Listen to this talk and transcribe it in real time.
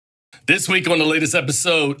This week on the latest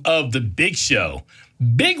episode of The Big Show,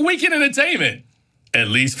 big weekend entertainment, at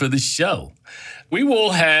least for the show. We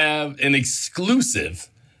will have an exclusive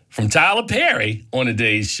from Tyler Perry on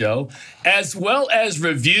today's show, as well as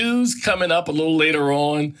reviews coming up a little later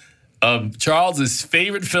on of Charles's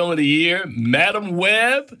favorite film of the year, Madam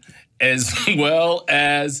Web, as well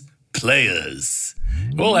as Players.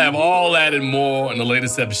 We'll have all that and more on the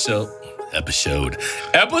latest episode, of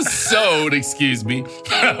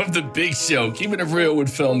The Big Show. Keeping it real with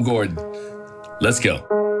Film Gordon. Let's go.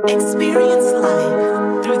 Experience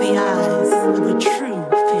life through the eyes of a true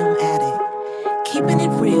film addict. Keeping it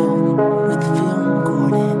real with Film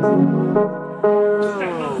Gordon.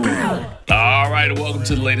 All right, welcome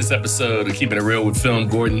to the latest episode of Keeping It Real with Film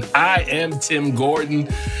Gordon. I am Tim Gordon.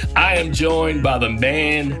 I am joined by the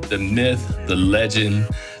man, the myth, the legend.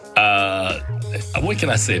 What can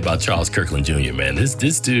I say about Charles Kirkland Jr., man?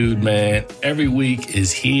 This dude, man, every week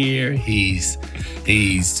is here. He's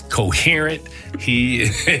coherent. He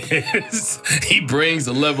brings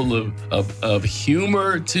a level of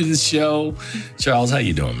humor to the show. Charles, how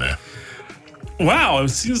you doing, man? Wow, it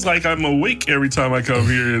seems like I'm awake every time I come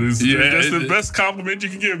here. That's the best compliment you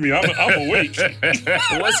can give me. I'm awake.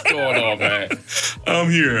 What's going on, man? I'm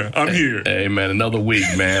here. Hey, man, another week,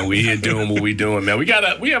 man. We here doing what we doing, man. We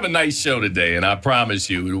have a nice show today, and I promise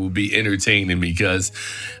you it will be entertaining because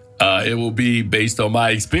it will be based on my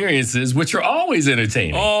experiences, which are always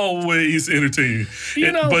entertaining. Always entertaining.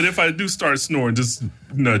 But if I do start snoring, just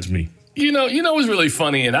nudge me. You know what's really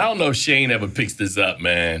funny, and I don't know if Shane ever picks this up,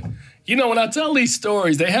 man. You know, when I tell these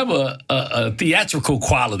stories, they have a theatrical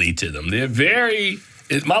quality to them.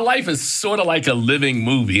 My life is sort of like a living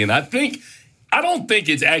movie. And I don't think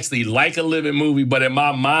it's actually like a living movie, but in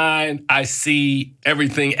my mind, I see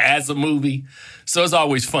everything as a movie. So it's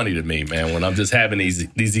always funny to me, man, when I'm just having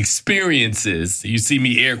these experiences. You see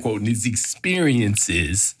me air quoting these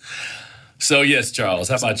experiences. So, yes, Charles,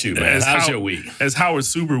 how about you, man? How's your week? As Howard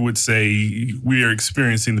Suber would say, we are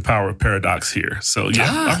experiencing the power of paradox here. So,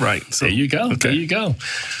 yeah, all right. So, there you go. Okay. There you go.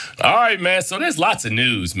 All right, man. So there's lots of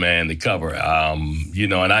news, man, to cover. And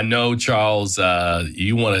I know, Charles,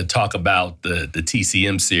 you want to talk about the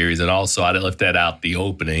TCM series, and also I left that out, the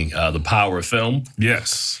opening, The Power of Film.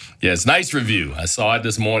 Yes. Yes, nice review. I saw it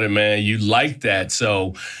this morning, man. You liked that.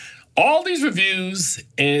 So all these reviews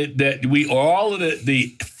all of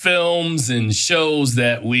the films and shows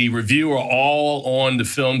that we review are all on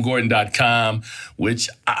thefilmgordon.com, which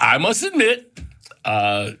I must admit,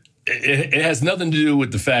 it has nothing to do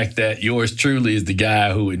with the fact that yours truly is the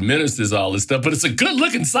guy who administers all this stuff, but it's a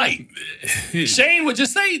good-looking site. Shane, would you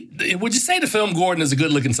say the Film Gordon is a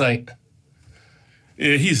good-looking site?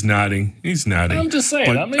 Yeah, he's nodding. I'm just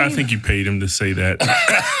saying. But I think you paid him to say that.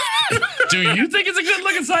 Do you think it's a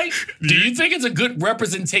good-looking site? Do you think it's a good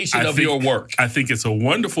representation of your work? I think it's a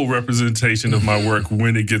wonderful representation of my work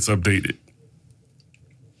when it gets updated.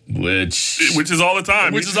 Which is all the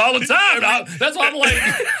time. That's why I'm like,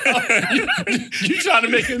 you trying to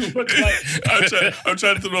make it look like... I'm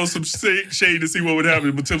trying to throw some shade to see what would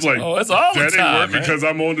happen. But Tim's like, that's all the time, that ain't working because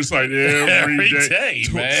I'm on the site every day,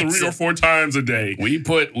 man. 3 or 4 times a day. We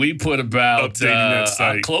put about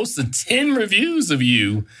close to 10 reviews of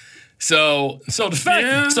you. So the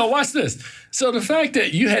fact, So watch this. So the fact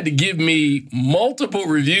that you had to give me multiple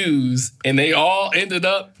reviews and they all ended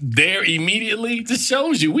up there immediately just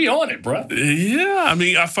shows you we on it, bro. Yeah, I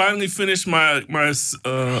mean, I finally finished my what's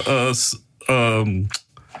the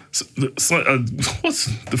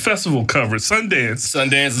festival coverage? Sundance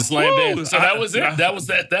and Slam Dance. So that was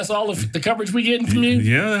it. That's all of the coverage we getting from you.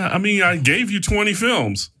 Yeah, I mean, I gave you 20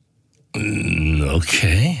 films.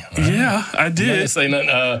 Okay. Yeah, I did. I'm not say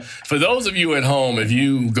nothing. For those of you at home, if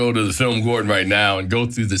you go to the Film Gordon right now and go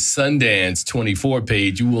through the Sundance 24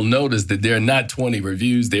 page, you will notice that there are not 20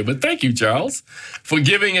 reviews there. But thank you, Charles, for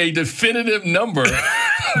giving a definitive number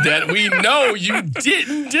that we know you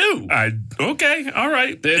didn't do. Okay, all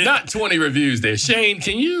right. There are not 20 reviews there. Shane,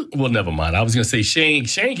 can you? Well, never mind. I was going to say Shane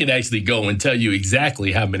can actually go and tell you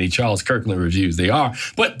exactly how many Charles Kirkland reviews there are.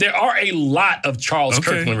 But there are a lot of Charles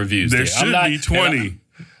Kirkland reviews there should be 20.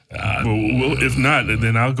 Well, if not,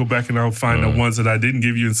 then I'll go back and I'll find the ones that I didn't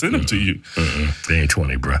give you and send them to you. They ain't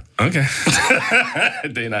 20, bro. Okay.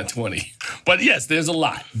 They're not 20. But yes, there's a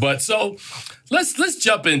lot. But so let's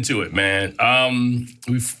jump into it, man.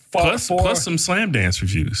 Plus some Slam Dance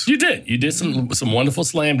reviews. You did some wonderful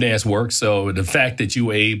Slam Dance work. So the fact that you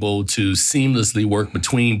were able to seamlessly work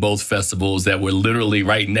between both festivals that were literally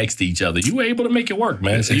right next to each other, you were able to make it work,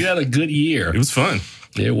 man. So you had a good year. It was fun.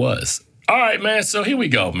 It was. All right, man. So here we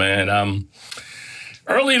go, man.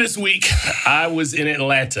 Early this week, I was in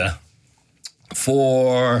Atlanta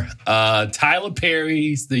for Tyler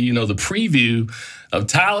Perry's, the preview of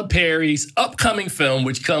Tyler Perry's upcoming film,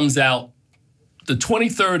 which comes out the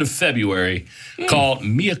 23rd of February, called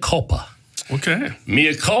Mea Culpa. Okay.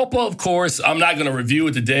 Mea Culpa, of course, I'm not going to review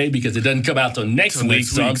it today because it doesn't come out till next week,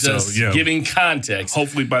 so I'm just giving context.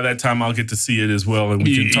 Hopefully by that time I'll get to see it as well and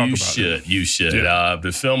we can talk about it. You should. Yeah.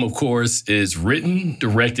 The film, of course, is written,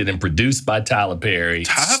 directed, and produced by Tyler Perry.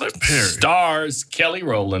 Tyler Perry. Stars Kelly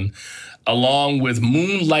Rowland, along with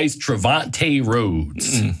Moonlight's Trevante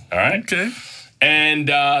Rhodes. All right? Okay. And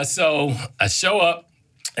so I show up,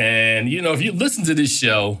 and, if you listen to this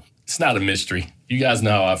show, it's not a mystery. You guys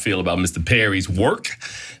know how I feel about Mr. Perry's work.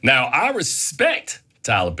 Now, I respect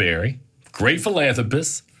Tyler Perry, great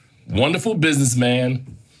philanthropist, wonderful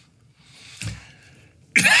businessman.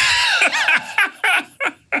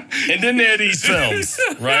 And then there are these films,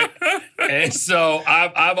 right? And so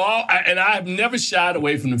I've never shied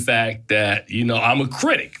away from the fact that, I'm a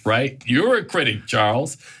critic, right? You're a critic,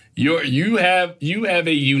 Charles. You have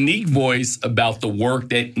a unique voice about the work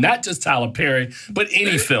that not just Tyler Perry, but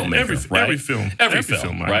any filmmaker, right? Every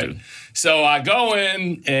film, right? So I go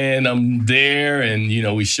in and I'm there, and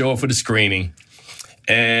we show up for the screening,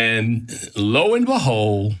 and lo and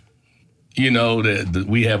behold,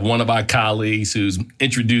 we have one of our colleagues who's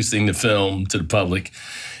introducing the film to the public,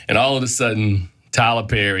 and all of a sudden, Tyler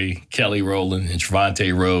Perry, Kelly Rowland, and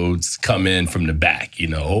Trevante Rhodes come in from the back.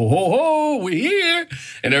 Ho, ho, ho, we're here.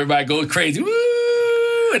 And everybody goes crazy. Woo!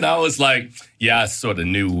 And I was like, I sort of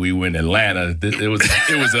knew we were in Atlanta. It was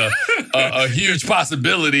a huge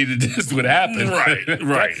possibility that this would happen.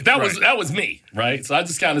 Right. That was me, right? So I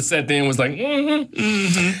just kind of sat there and was like,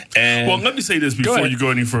 And well, let me say this before you go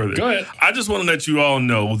any further. Go ahead. I just want to let you all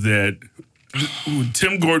know that when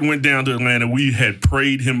Tim Gordon went down to Atlanta, we had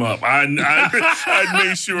prayed him up. I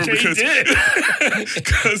made sure because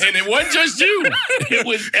and it wasn't just you. It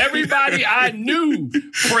was everybody I knew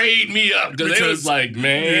prayed me up because it was like,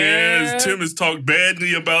 man. Tim has talked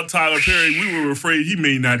badly about Tyler Perry. We were afraid he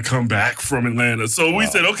may not come back from Atlanta. So we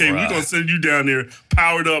said, okay, we're gonna send you down there,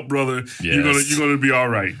 powered up, brother. Yes. You're gonna be all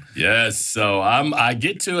right. Yes. So I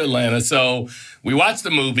get to Atlanta. So we watch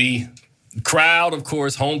the movie. Crowd, of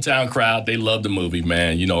course, hometown crowd, they love the movie,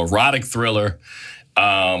 man. Erotic thriller.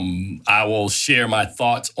 I will share my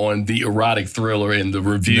thoughts on the erotic thriller in the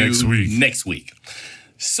review next week.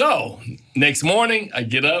 So, next morning, I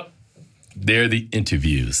get up. There are the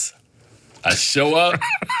interviews. I show up.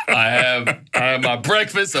 I have my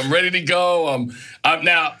breakfast. I'm ready to go. I'm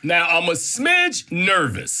now I'm a smidge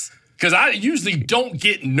nervous because I usually don't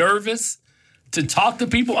get nervous to talk to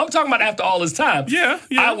people. I'm talking about after all this time. Yeah.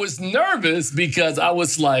 I was nervous because I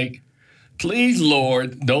was like, please,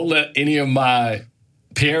 Lord, don't let any of my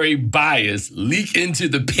Perry bias leak into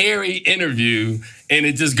the Perry interview and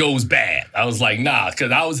it just goes bad. I was like, nah,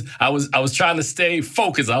 because I was trying to stay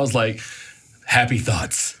focused. I was like, happy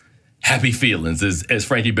thoughts. Happy feelings, as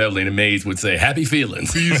Frankie Beverly and the Maids would say, happy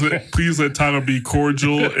feelings. Please let Tyler be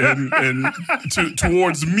cordial and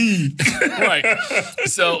towards me. Right.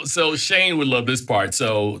 So Shane would love this part.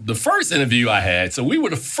 So the first interview I had, so we were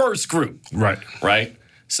the first group. Right.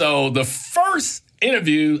 So the first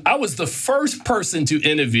interview, I was the first person to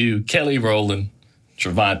interview Kelly Rowland,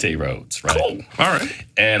 Trevante Rhodes, right? Cool. All right.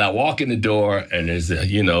 And I walk in the door, and there's,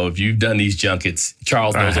 if you've done these junkets,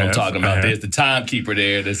 Charles knows what I'm talking about. There's the timekeeper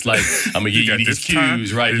there that's like, I'm going to give you these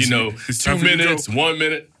cues, right? 2 minutes, 1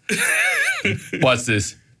 minute. Watch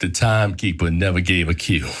this. The timekeeper never gave a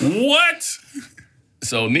cue. What?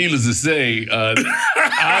 So needless to say,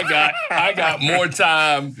 I got more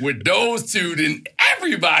time with those two than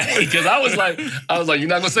everybody because I was like, you're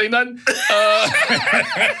not gonna say nothing.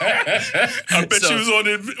 I bet you was on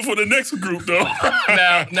it for the next group though.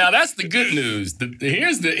 Now that's the good news.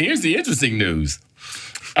 Here's the interesting news.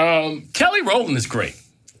 Kelly Rowland is great.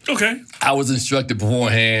 Okay. I was instructed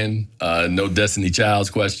beforehand, no Destiny Child's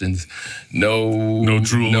questions, no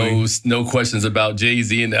drooling, no questions about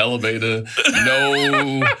Jay-Z in the elevator,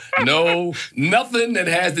 nothing that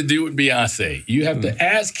has to do with Beyonce. You have to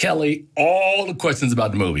ask Kelly all the questions about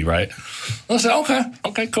the movie, right? I said,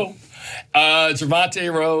 okay, cool.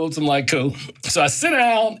 Trevante Rhodes, I'm like, cool. So I sit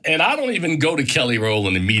down, and I don't even go to Kelly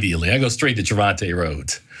Rowland immediately. I go straight to Trevante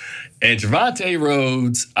Rhodes. And Trevante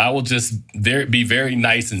Rhodes, I will just be very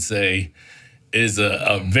nice and say, is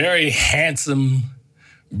a very handsome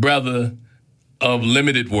brother of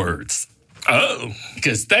limited words. Oh.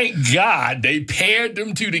 Because thank God they paired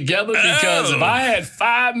them two together because if I had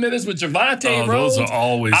 5 minutes with Trevante Rhodes, those are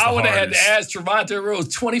always I would have had hardest. to ask Trevante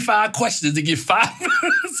Rhodes 25 questions to get 5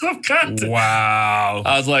 minutes of content. Wow.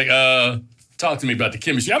 I was like, talk to me about the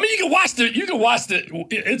chemistry. I mean, you can watch the.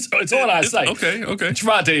 It's on our site. Okay.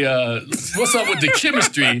 Trevante, what's up with the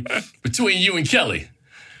chemistry between you and Kelly?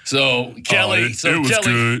 So Kelly, it was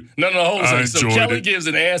good. No, hold on. So Kelly it. gives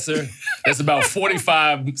an answer that's about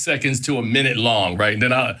 45 seconds to a minute long, right? And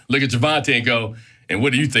then I look at Trevante and go, "And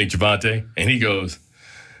what do you think, Trevante?" And he goes,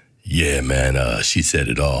 "Yeah, man, she said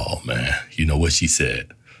it all, man. You know what she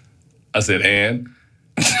said?" I said, "And?"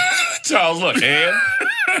 Charles, look, and?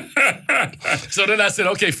 So then I said,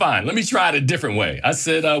 okay, fine. Let me try it a different way. I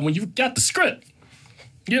said, when you got the script,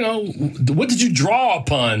 what did you draw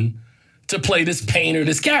upon to play this painter,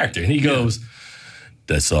 this character? And he goes,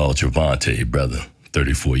 that's all Trevante, brother.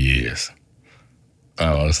 34 years.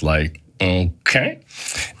 I was like, okay.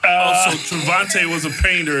 So Trevante was a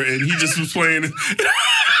painter and he just was playing.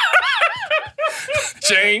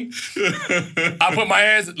 Shane, I put my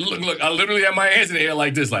hands, look, I literally have my hands in the air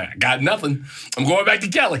like this, like, I got nothing. I'm going back to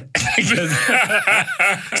Kelly.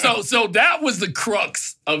 So that was the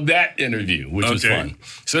crux of that interview, which was fun.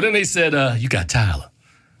 So then they said, you got Tyler.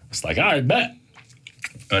 It's like, all right, bet.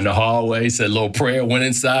 In the hallway, said a little prayer, went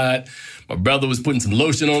inside. My brother was putting some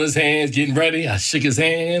lotion on his hands, getting ready. I shook his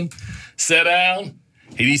hand, sat down.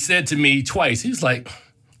 And he said to me twice, he was like,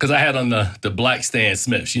 because I had on the black Stan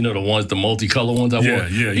Smiths, the ones, the multicolor ones I wore.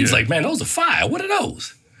 He was like, man, those are fire. What are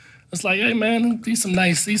those? I was like, hey, man, these some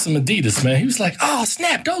Adidas, man. He was like, oh,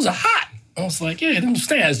 snap, those are hot. I was like, yeah, them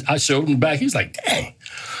Stans. I showed him back. He was like, dang.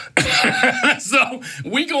 So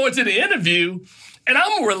we go into the interview, and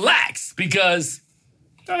I'm relaxed because,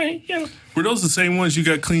 Were those the same ones you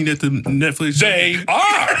got cleaned at the Netflix? They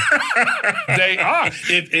are. They are.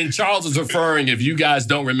 And Charles is referring, if you guys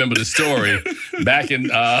don't remember the story, back in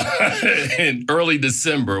early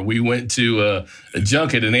December, we went to a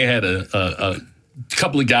junket and they had a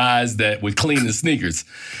couple of guys that were cleaning sneakers.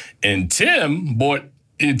 And Tim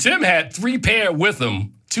had 3 pair with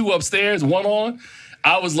him, 2 upstairs, 1 on.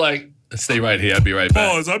 I was like, stay right here. I'll be right back.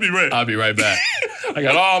 Pause. I'll be right back. I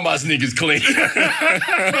got all my sneakers clean.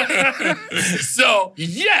 So,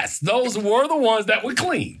 yes, those were the ones that were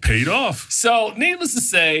clean. Paid off. So, needless to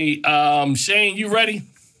say, Shane, you ready?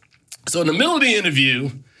 So, in the middle of the interview,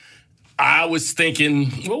 I was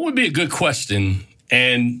thinking, what would be a good question?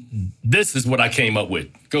 And this is what I came up with.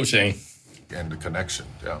 Go, Shane. And the connection,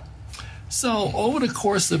 yeah. So over the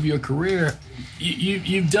course of your career,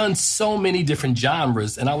 you've done so many different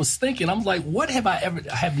genres, and I was thinking, I'm like, what have I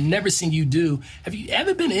have never seen you do? Have you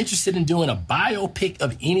ever been interested in doing a biopic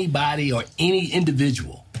of anybody or any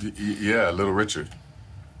individual? Yeah, Little Richard.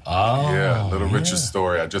 Oh, yeah, Little Richard's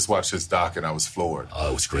story. I just watched his doc and I was floored. Oh,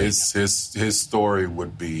 it was great. His story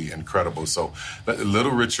would be incredible. So,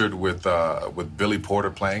 Little Richard with Billy Porter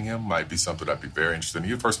playing him might be something I'd be very interested in.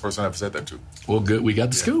 You're the first person I've said that to. Well, good. We got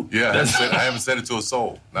the scoop. Yeah, I haven't said it to a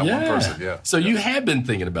soul. Not one person. Yeah. So you have been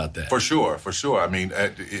thinking about that. For sure. I mean,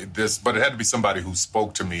 but it had to be somebody who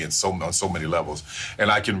spoke to me on so many levels, and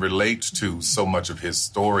I can relate to so much of his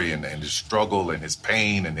story and his struggle and his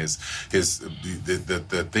pain and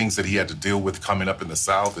the things that he had to deal with coming up in the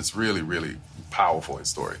South. It's really, really powerful, his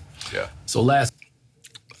story. Yeah. So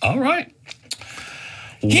all right.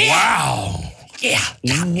 Yeah. Wow. Yeah.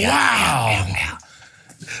 Wow.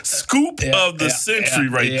 Scoop of the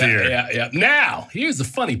century there. Yeah. Now, here's the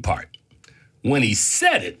funny part. When he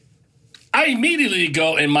said it, I immediately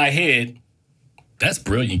go in my head, that's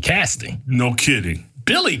brilliant casting. No kidding.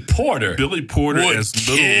 Billy Porter would as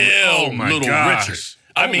kill Little Richard.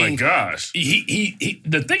 I mean, my gosh. He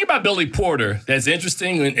the thing about Billy Porter that's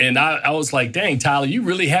interesting, and I was like, dang, Tyler, you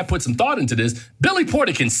really have put some thought into this. Billy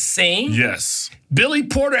Porter can sing. Yes. Billy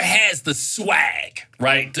Porter has the swag,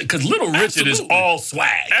 right? Because Little Richard is all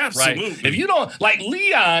swag. Absolutely. Right? If you don't, like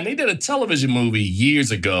Leon, they did a television movie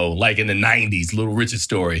years ago, like in the 90s, Little Richard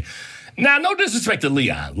story. Now, no disrespect to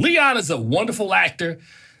Leon. Leon is a wonderful actor.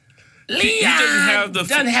 Leon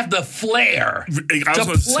doesn't have the flair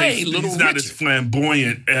to play Little Richard. He's not as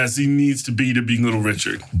flamboyant as he needs to be Little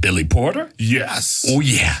Richard. Billy Porter? Yes. Oh,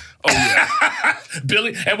 yeah.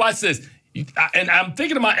 Billy, and watch this. And I'm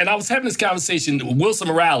thinking about, and I was having this conversation with Wilson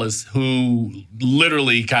Morales, who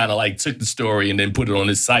literally kind of like took the story and then put it on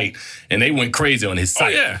his site, and they went crazy on his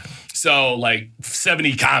site. Oh, yeah. So, like,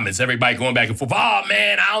 70 comments, everybody going back and forth. Oh,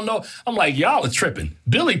 man, I don't know. I'm like, y'all are tripping.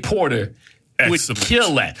 Billy Porter would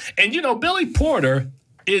kill that. And, Billy Porter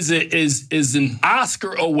is an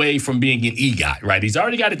Oscar away from being an EGOT, right? He's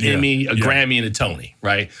already got an Emmy, a Grammy, and a Tony,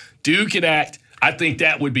 right? Dude can act. I think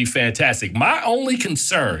that would be fantastic. My only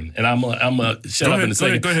concern, and I'm gonna shut up in a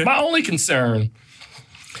second. Go ahead. My only concern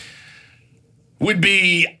would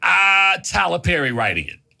be Tyler Perry writing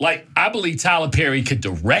it. Like, I believe Tyler Perry could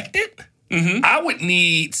direct it, I would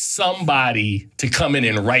need somebody to come in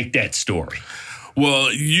and write that story. Well,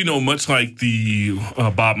 much like the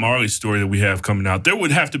Bob Marley story that we have coming out, there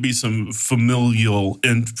would have to be some familial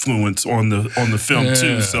influence on the film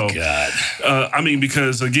too. So, God.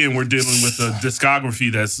 Because again, we're dealing with a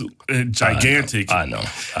discography that's gigantic. I know.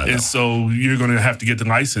 And so you're going to have to get the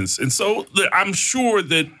license. And so I'm sure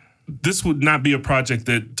that this would not be a project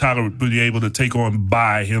that Tyler would be able to take on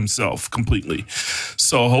by himself completely.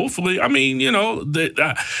 So hopefully,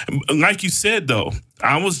 like you said, though,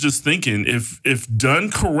 I was just thinking if done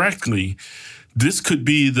correctly, this could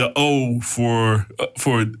be the O for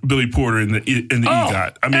Billy Porter in the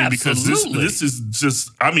EGOT. Because this is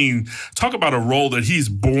just, talk about a role that he's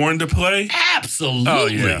born to play.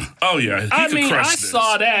 Absolutely. Oh yeah. I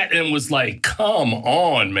saw that and was like, come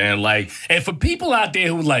on, man. Like, and for people out there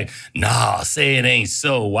who were like, nah, say it ain't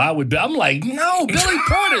so. Why would I'm like, no, Billy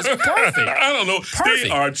Porter's perfect. I don't know. Perfect. They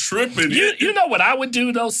are tripping. You know what I would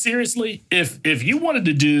do though? Seriously, if you wanted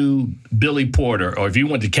to do Billy Porter, or if you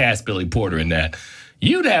wanted to cast Billy Porter in that,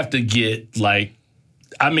 you'd have to get I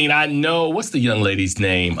know, what's the young lady's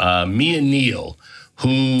name? Mia Neal,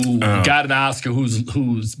 who got an Oscar,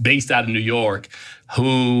 who's based out of New York,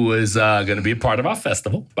 who is going to be a part of our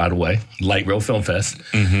festival, by the way, Light Rail Film Fest.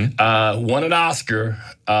 Mm-hmm. Won an Oscar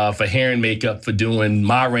for hair and makeup for doing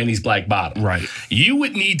Ma Rainey's Black Bottom. Right. You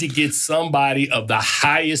would need to get somebody of the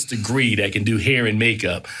highest degree that can do hair and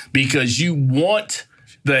makeup, because you want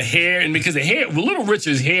the hair, and because the hair, Little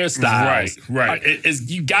Richard's hairstyle, right,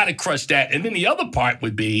 you got to crush that. And then the other part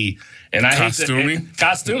would be, and I costuming.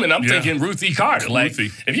 Costuming. I'm thinking Ruth E. Carter.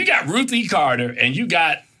 If you got Ruth E. Carter and you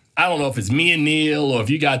got, I don't know if it's Mia Neal or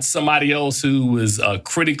if you got somebody else who is a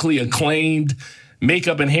critically acclaimed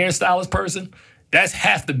makeup and hairstylist person, that's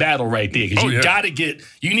half the battle right there. Because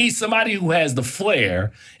you need somebody who has the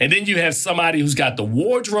flair, and then you have somebody who's got the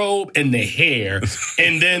wardrobe and the hair.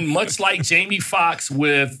 And then much like Jamie Foxx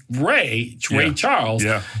with Ray Charles,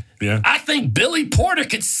 I think Billy Porter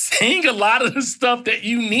could sing a lot of the stuff that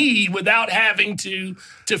you need without having to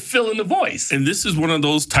fill in the voice. And this is one of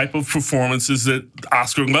those type of performances that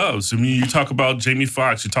Oscar loves. You talk about Jamie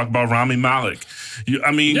Foxx, you talk about Rami Malek.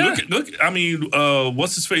 Look.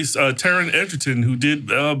 What's his face? Taron Egerton, who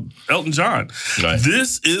did Elton John. Right.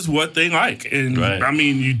 This is what they like, and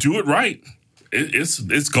you do it right.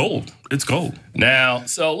 It's gold. It's gold. Now,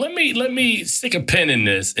 so let me stick a pin in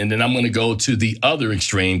this, and then I'm going to go to the other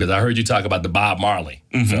extreme, because I heard you talk about the Bob Marley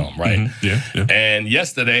film, right? Mm-hmm. Yeah. And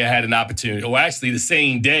yesterday I had an opportunity, or actually the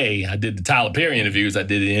same day I did the Tyler Perry interviews, I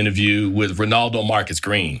did an interview with Ronaldo Marcus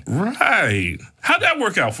Green. Right. How'd that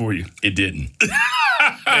work out for you? It didn't.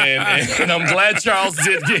 and I'm glad Charles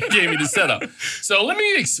gave me the setup. So let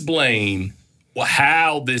me explain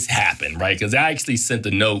how this happened, right? Because I actually sent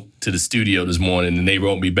a note to the studio this morning, and they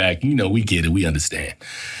wrote me back, we get it, we understand.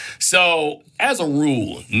 So as a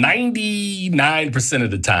rule, 99% of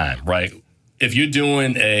the time, right, if you're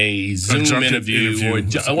doing a Zoom interview or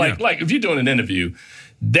if you're doing an interview,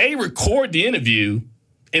 they record the interview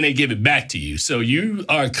and they give it back to you. So you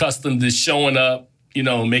are accustomed to showing up,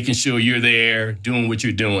 making sure you're there, doing what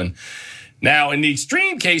you're doing. Now, in the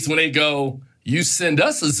extreme case, when they go, you send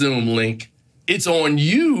us a Zoom link, it's on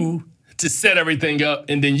you to set everything up,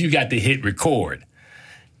 and then you got to hit record.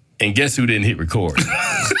 And guess who didn't hit record?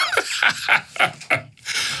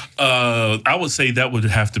 I would say that would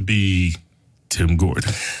have to be Tim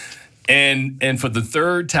Gordon. And for the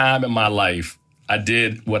third time in my life, I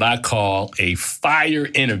did what I call a fire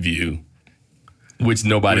interview, which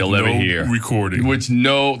nobody will ever hear. Recording.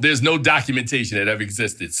 There's no documentation that ever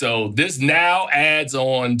existed. So this now adds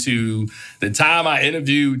on to the time I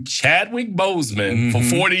interviewed Chadwick Boseman for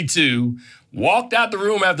 42, walked out the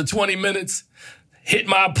room after 20 minutes, hit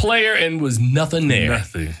my player, and was nothing there.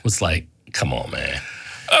 Nothing. It was like, come on, man.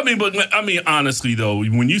 Honestly, though,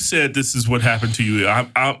 when you said this is what happened to you,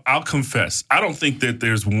 I'll confess. I don't think that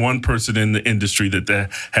there's one person in the industry that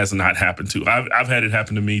has not happened to. I've had it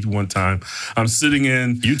happen to me one time. I'm sitting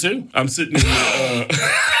in... You too? I'm sitting in...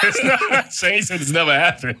 Shane said it's never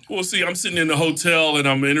happened. Well, see, I'm sitting in the hotel and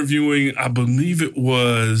I'm interviewing, I believe it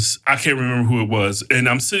was... I can't remember who it was. And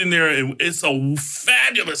I'm sitting there and it's a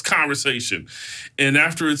fabulous conversation. And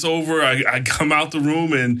after it's over, I come out the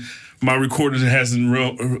room and... my recorder hasn't.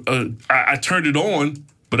 I turned it on,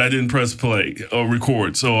 but I didn't press play or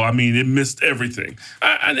record. So it missed everything.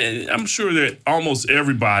 I'm sure that almost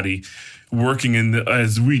everybody working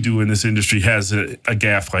as we do in this industry has a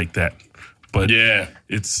gaffe like that. But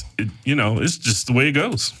it's just the way it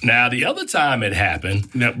goes. Now the other time it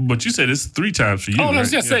happened. Now, but you said it's 3 times for you. Oh, right? I was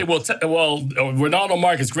gonna say, Ronaldo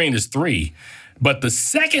Marcus Green is 3, but the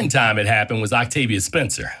second time it happened was Octavia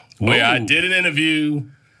Spencer. where I Oh. did an interview.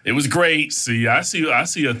 It was great. See, I see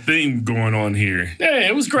a theme going on here. Yeah,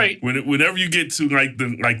 it was great. Whenever you get to like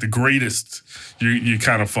the greatest, you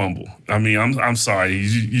kind of fumble. I mean, I'm sorry.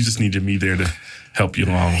 You just needed me there to help you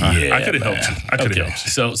along. Yeah, I could have helped you. I could have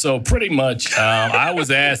helped you. So pretty much, I was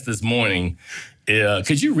asked this morning,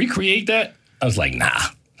 could you recreate that? I was like, nah.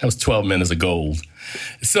 That was 12 minutes of gold.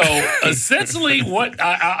 So essentially, what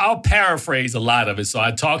I'll paraphrase a lot of it. So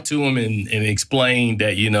I talked to him and explained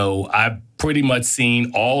that, I've pretty much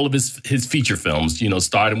seen all of his feature films,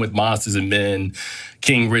 starting with Monsters and Men,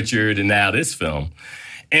 King Richard, and now this film.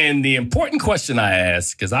 And the important question I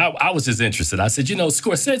asked, because I was just interested, I said,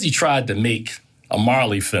 Scorsese tried to make a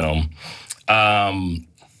Marley film.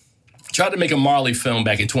 Tried to make a Marley film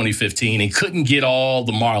back in 2015 and couldn't get all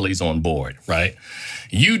the Marleys on board, right?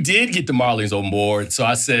 You did get the Marleys on board. So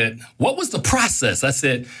I said, what was the process? I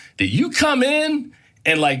said, did you come in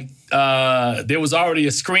and there was already a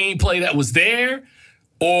screenplay that was there?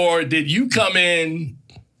 Or did you come in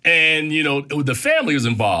and, the family was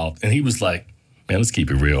involved? And he was like, man, let's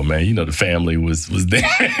keep it real, man. The family was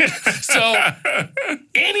there. So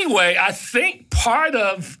anyway, I think part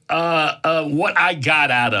of what I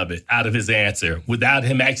got out of his answer, without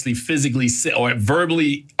him actually physically or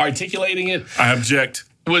verbally articulating it, I object.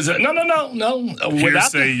 Was no.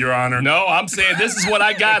 Hearsay, Your Honor. No, I'm saying this is what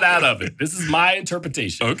I got out of it. This is my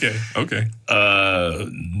interpretation. Okay.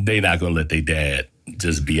 They not gonna let their dad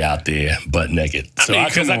just be out there butt naked. So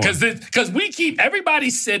because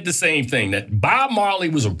everybody said the same thing, that Bob Marley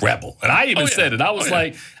was a rebel, and I even said it. I was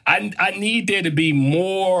like, I need there to be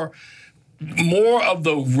more of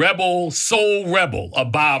the soul rebel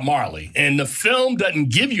of Bob Marley. And the film doesn't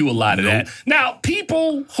give you a lot of that. Now,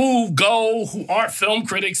 people who aren't film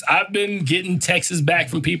critics, I've been getting texts back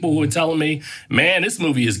from people who are telling me, man, this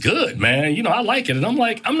movie is good, man. I like it. And I'm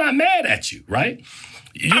like, I'm not mad at you, right?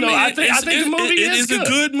 I think the movie is good. It is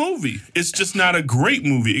a good movie. It's just not a great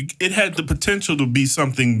movie. It had the potential to be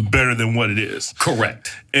something better than what it is.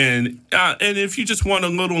 Correct. And if you just want a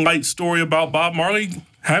little light story about Bob Marley,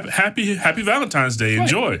 happy Valentine's Day. Right.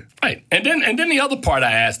 Enjoy. Right. And then the other part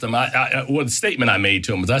I asked him, the statement I made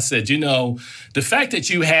to him was, I said, the fact that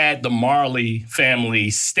you had the Marley family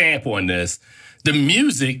stamp on this, the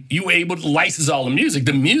music, you were able to license all the music.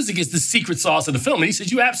 The music is the secret sauce of the film. And he said,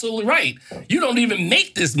 you're absolutely right. You don't even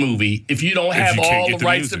make this movie if you don't have all the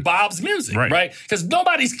rights to Bob's music, right? Because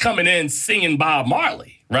nobody's coming in singing Bob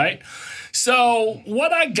Marley, right? So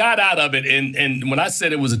what I got out of it, and when I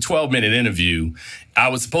said it was a 12-minute interview, I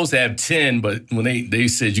was supposed to have 10, but when they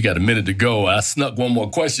said you got a minute to go, I snuck one more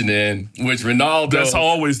question in, which Ronaldo... That's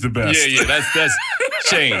always the best. Yeah, that's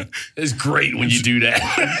Shane. It's great when you do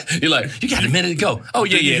that. You're like, you got a minute to go. Oh,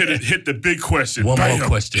 yeah. Hit the big question. One more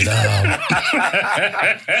question. So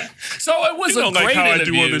it was a great like how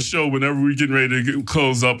interview. I do on the show whenever we get ready to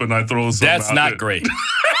close up and I throw something out That's not there. great.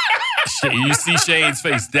 You see Shane's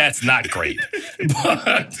face. That's not great.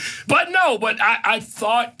 But I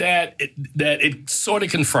thought that it sort of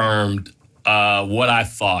confirmed what I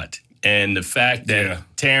thought. And the fact that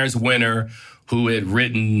Terrence Winter, who had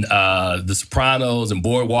written The Sopranos and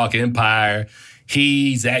Boardwalk Empire,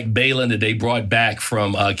 Zach Balin that they brought back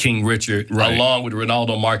from King Richard, along with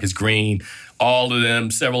Ronaldo Marcus Green, all of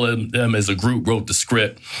them, several of them as a group wrote the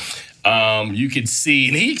script. You could see,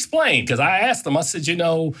 and he explained, because I asked him, I said,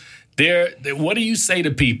 what do you say to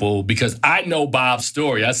people? Because I know Bob's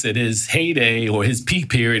story. I said his heyday or his peak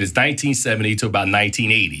period is 1970 to about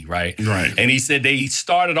 1980, right? Right. And he said they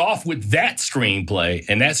started off with that screenplay,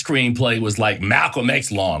 and that screenplay was like Malcolm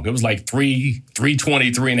X long. It was like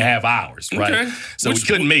 3.5 hours, right? Okay. So we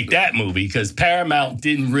couldn't make that movie because Paramount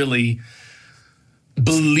didn't really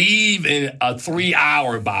believe in a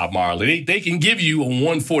 3-hour Bob Marley. They can give you a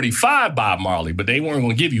 1:45 Bob Marley, but they weren't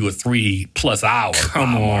going to give you a 3+ hour.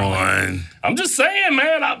 Come on. I'm just saying,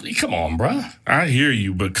 man. Come on, bro. I hear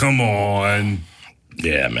you, but come on.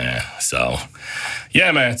 Yeah, man. So,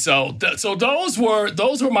 yeah, man. So those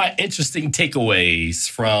were my interesting takeaways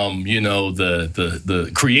from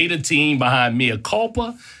the creative team behind Mea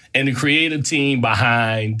Culpa and the creative team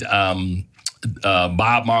behind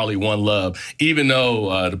Bob Marley, One Love, even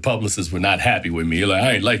though the publicists were not happy with me. Like,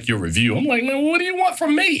 I ain't like your review. I'm like, man, what do you want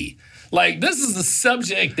from me? Like, this is a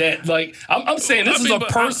subject that, like, I'm saying this is a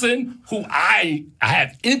person who I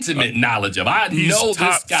have intimate knowledge of. I know this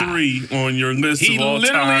guy. Top 3 on your list He of all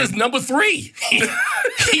literally time. is number 3.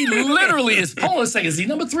 He literally is. Hold on a second. Is he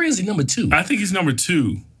number 3 or is he number 2? I think he's number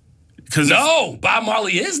 2. No, Bob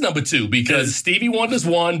Marley is number 2 because Stevie Wonder's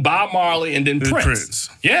 1, Bob Marley, and then Prince.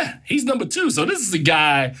 Yeah, he's number 2. So this is a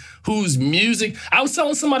guy whose music. I was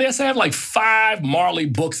telling somebody, I said I have like 5 Marley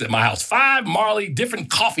books at my house, 5 Marley different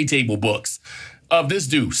coffee table books of this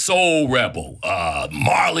dude, Soul Rebel,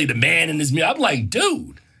 Marley, the man in his music. I'm like,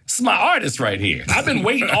 dude, this is my artist right here. I've been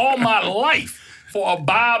waiting all my life for a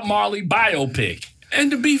Bob Marley biopic. And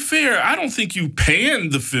to be fair, I don't think you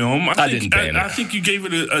panned the film. I didn't pan it. I think you gave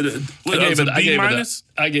it a B minus.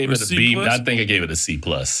 I gave it a B. I think I gave it a C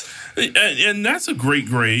plus. And that's a great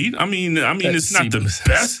grade. I mean, it's not the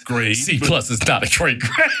best grade. C plus is not a great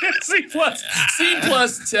grade. C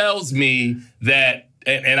plus tells me that,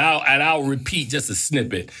 and I'll repeat just a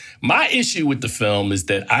snippet. My issue with the film is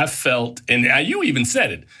that I felt, and you even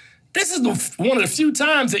said it, this is one of the few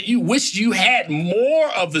times that you wish you had more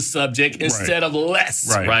of the subject instead of less,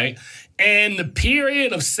 right? And the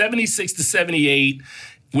period of 76 to 78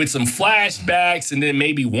 with some flashbacks and then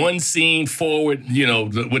maybe one scene forward,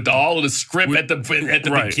 with all of the script at the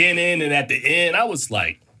beginning and at the end, I was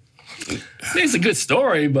like, it's a good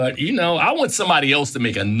story, but, I want somebody else to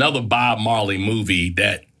make another Bob Marley movie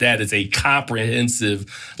that is a comprehensive,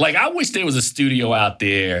 like, I wish there was a studio out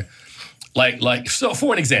there. So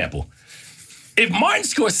for an example, if Martin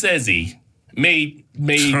Scorsese made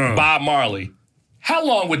Bob Marley, how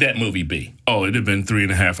long would that movie be? Oh, it'd have been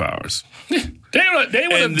 3.5 hours. They would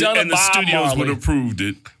have done and the studios would have approved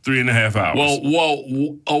it 3.5 hours. Well,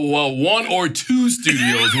 1 or 2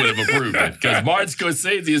 studios would have approved it because Martin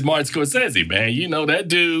Scorsese is Martin Scorsese, man. That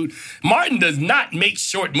dude. Martin does not make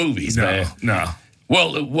short movies, man. No.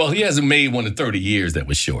 Well, he hasn't made one in 30 years that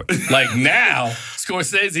was short. Like now,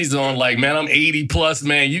 Scorsese's on like, man, I'm 80 plus,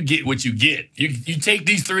 man. You get what you get. You take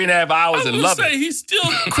these 3.5 hours and love it. He's still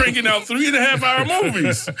cranking out 3.5 hour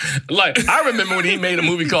movies. Like, I remember when he made a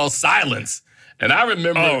movie called Silence. And I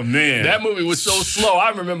remember that movie was so slow.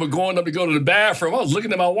 I remember going up to go to the bathroom. I was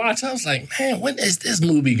looking at my watch. I was like, man, when is this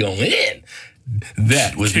movie going in?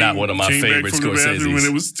 That was not one of my favorite Scorsese's. When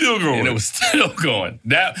it was still going. And it was still going.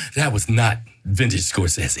 That was not vintage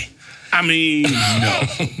Scorsese. I mean,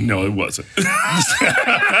 no, it wasn't.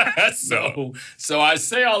 So I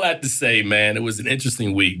say all that to say, man, it was an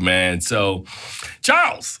interesting week, man. So,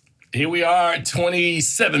 Charles, here we are,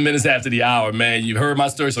 27 minutes after the hour, man. You've heard my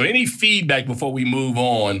story. So any feedback before we move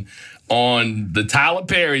on the Tyler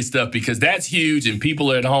Perry stuff, because that's huge and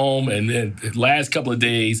people are at home and then the last couple of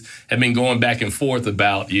days have been going back and forth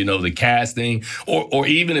about, the casting or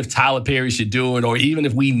even if Tyler Perry should do it or even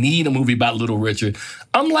if we need a movie about Little Richard.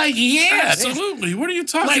 I'm like, yeah. Absolutely. What are you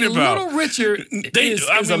talking about? Little Richard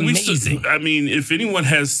is amazing. If anyone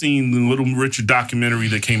has seen the Little Richard documentary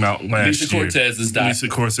that came out last year. Lisa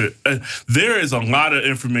Cortez. There is a lot of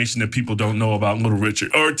information that people don't know about Little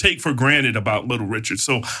Richard or take for granted about Little Richard.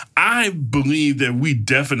 So I believe that we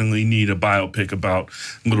definitely need a biopic about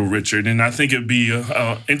Little Richard, and I think it'd be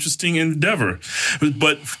an interesting endeavor.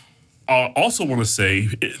 But I also want to say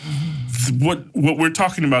what we're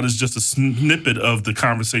talking about is just a snippet of the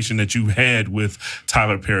conversation that you had with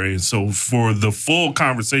Tyler Perry. And so for the full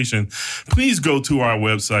conversation, please go to our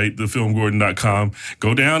website, thefilmgordon.com.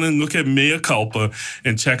 Go down and look at Mea Culpa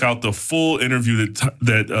and check out the full interview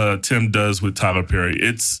that Tim does with Tyler Perry.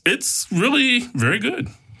 It's really very good.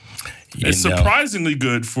 It's surprisingly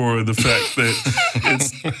good for the fact that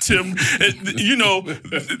it's Tim.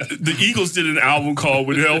 The Eagles did an album called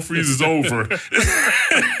 "When Hell Freezes Over,"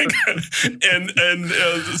 and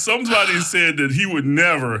somebody said that he would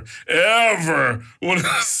never, ever want to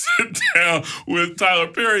sit down with Tyler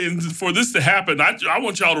Perry. And for this to happen, I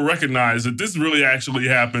want y'all to recognize that this really actually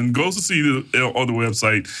happened. Go to see on the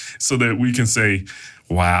website so that we can say,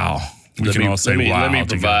 "Wow." Let me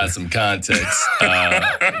provide some context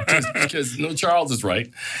because Charles is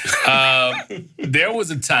right. There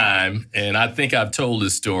was a time, and I think I've told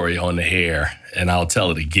this story on the air, and I'll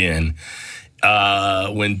tell it again.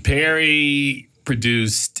 When Perry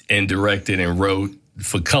produced and directed and wrote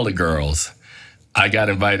for Color Girls, I got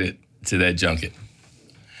invited to that junket.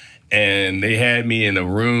 And they had me in a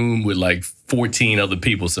room with like 14 other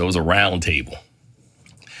people, so it was a round table.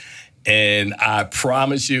 And I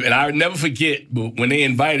promise you, and I'll never forget, but when they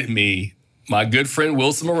invited me, my good friend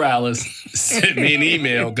Wilson Morales sent me an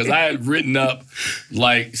email because I had written up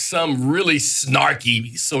like some really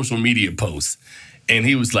snarky social media post. And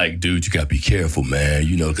he was like, dude, you got to be careful, man,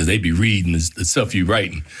 because they be reading the stuff you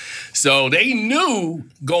writing. So they knew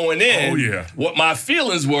going in what my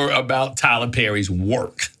feelings were about Tyler Perry's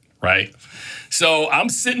work, right? So I'm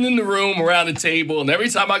sitting in the room around the table, and every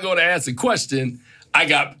time I go to ask a question, I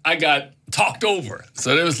got talked over.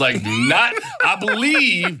 So it was like I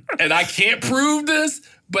believe, and I can't prove this,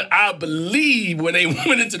 But I believe when they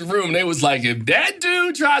went into the room, they was like, if that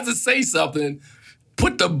dude tries to say something,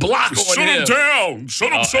 put the block on him. Shut him down.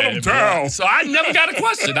 Shut him down. So I never got a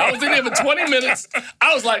question. I was in there for 20 minutes.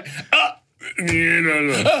 I was like,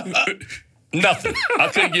 nothing. I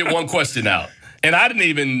couldn't get one question out. And I didn't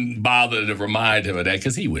even bother to remind him of that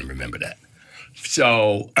because he wouldn't remember that.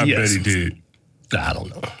 So I bet he did. I don't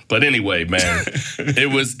know. But anyway, man, it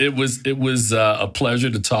was a pleasure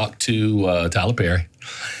to talk to Tyler Perry.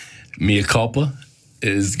 Mia culpa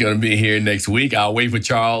is going to be here next week. I'll wait for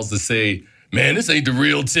Charles to say, man, this ain't the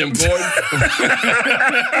real Tim Gordon.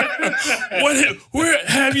 What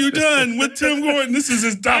have you done with Tim Gordon? This is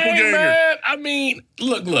his doppelganger. Hey, man, I mean,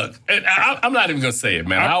 look. I'm not even going to say it,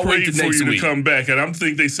 man. I'll wait till next week. I prayed for you to come back, and I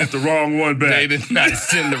think they sent the wrong one back. They did not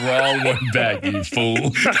send the wrong one back, you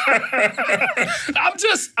fool.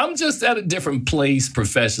 I'm just at a different place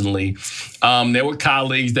professionally. There were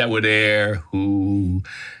colleagues that were there who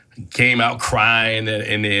came out crying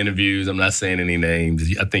in the interviews. I'm not saying any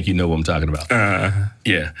names. I think you know what I'm talking about.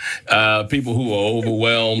 Yeah. People who were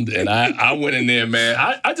overwhelmed. And I went in there, man.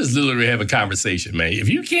 I just literally have a conversation, man. If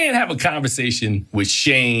you can't have a conversation with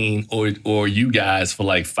Shane or you guys for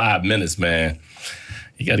like 5 minutes, man,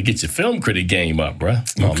 you got to get your film critic game up, bro.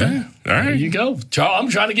 Okay. Man. All right. There you go. Charles, I'm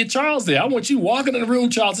trying to get Charles there. I want you walking in the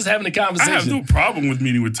room, Charles, just having a conversation. I have no problem with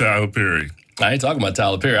meeting with Tyler Perry. I ain't talking about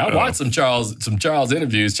Tyler Perry. I watched some Charles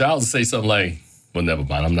interviews. Charles will say something like, well, never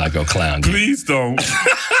mind. I'm not going to clown you. Please don't.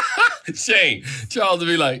 Shane, Charles will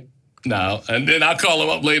be like, no. And then I'll call him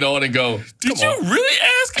up later on and go, did you really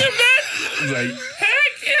ask him that? He's like,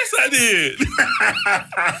 heck yes, I did.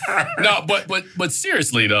 No, but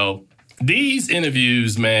seriously, though, these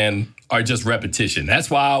interviews, man, are just repetition.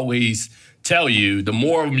 That's why I always tell you, the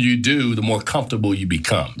more of them you do, the more comfortable you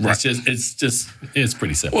become. Right. It's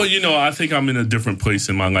pretty simple. Well, I think I'm in a different place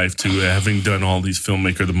in my life, too, having done all these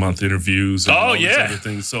Filmmaker of the Month interviews and all these other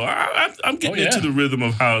things. So I'm getting into the rhythm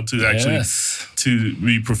of how to actually to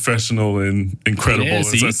be professional and incredible. Yeah,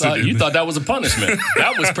 see, you thought that was a punishment.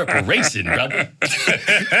 That was preparation, brother.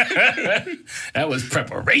 That was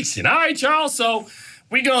preparation. All right, y'all. So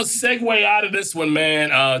we're going to segue out of this one, man.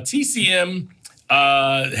 TCM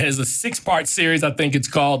has a 6-part series. I think it's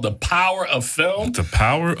called The Power of Film. The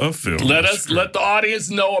Power of Film. Let the audience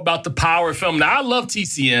know about The Power of Film. Now, I love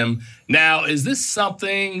TCM. Now, is this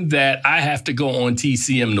something that I have to go on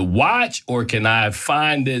TCM to watch, or can I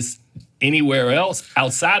find this anywhere else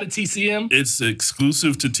outside of TCM? It's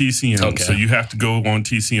exclusive to TCM, okay. So you have to go on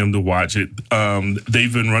TCM to watch it.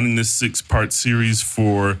 They've been running this 6-part series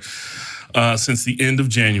for since the end of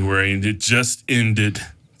January, and it just ended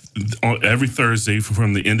every Thursday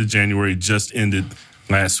from the end of January. Just ended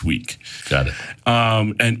last week. Got it.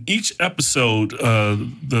 And each episode,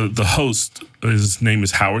 the host, his name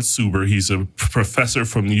is Howard Suber. He's a professor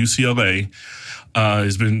from UCLA.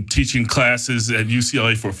 He's been teaching classes at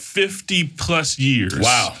UCLA for 50 plus years.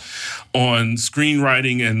 Wow. On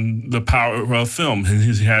screenwriting and the power of film. And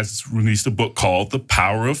he has released a book called The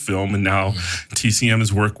Power of Film, and now TCM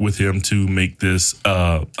has worked with him to make this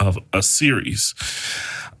a series.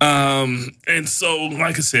 And so,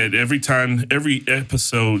 like I said, every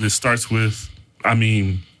episode, it starts with,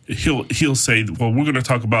 he'll say, well, we're going to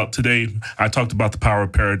talk about today. I talked about the power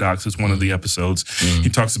of paradox as one of the episodes. He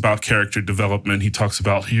talks about character development. He talks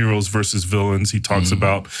about heroes versus villains. He talks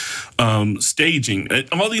about staging.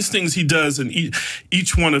 All these things he does in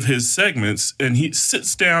each one of his segments. And he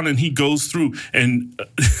sits down and he goes through. And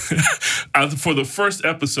for the first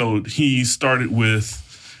episode, he started with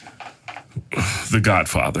The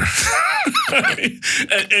Godfather.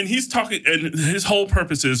 And he's talking, and his whole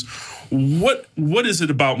purpose is, what is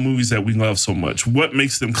it about movies that we love so much? What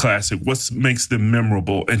makes them classic? What makes them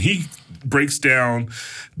memorable? And he breaks down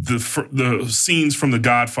the scenes from The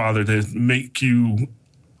Godfather that make you,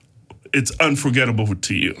 it's unforgettable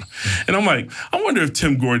to you. And I'm like, I wonder if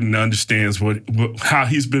Tim Gordon understands how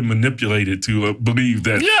he's been manipulated to believe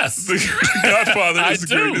that The Godfather is the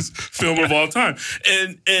greatest film of all time.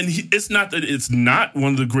 And it's not that it's not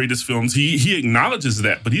one of the greatest films. He acknowledges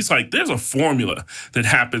that, but he's like, there's a formula that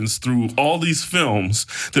happens through all these films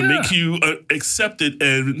that make you accept it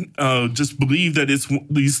and just believe that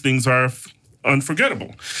these things are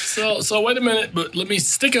unforgettable. So wait a minute, but let me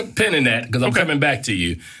stick a pin in that because I'm coming back to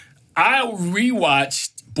you. I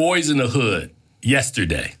rewatched Boys in the Hood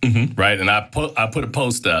yesterday, right? And I put a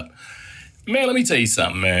post up. Man, let me tell you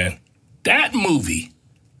something, man. That movie,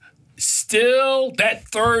 still, that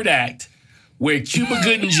third act where Cuba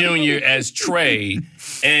Gooding Jr. as Trey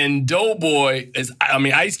and Doughboy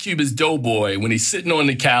Ice Cube is Doughboy when he's sitting on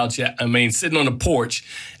the couch, sitting on the porch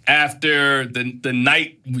after the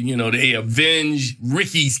night, they avenge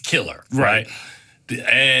Ricky's killer, right?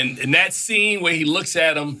 And in that scene where he looks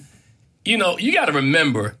at him, you got to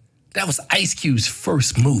remember, that was Ice Cube's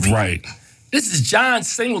first movie. Right. This is John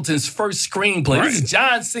Singleton's first screenplay. Right. This is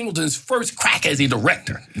John Singleton's first crack as a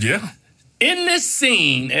director. Yeah. In this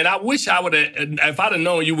scene, and I wish I would have, if I'd have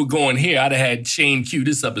known you were going here, I'd have had Shane cue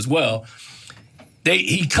this up as well.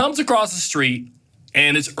 He comes across the street,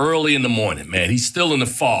 and it's early in the morning, man. He's still in the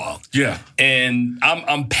fog. Yeah. And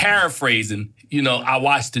I'm paraphrasing. I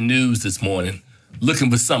watched the news this morning looking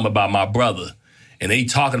for something about my brother. And they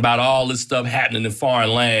talking about all this stuff happening in foreign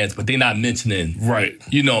lands, but they not mentioning, right?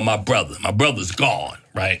 My brother. My brother's gone,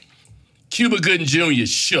 right? Cuba Gooding Jr.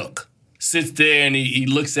 shook. Sits there and he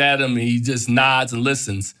looks at him and he just nods and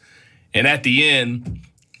listens. And at the end,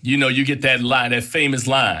 you get that line, that famous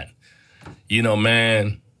line.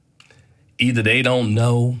 Man, either they don't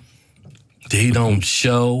know, they don't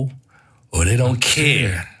show, or they don't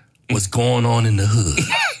care what's going on in the hood.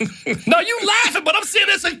 No, you laughing, but I'm saying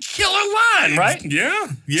that's a killer line, right? Yeah.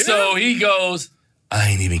 So he goes, I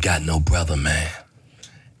ain't even got no brother, man.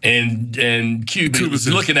 And Cuba's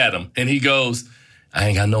looking at him and he goes, I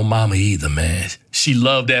ain't got no mama either, man. She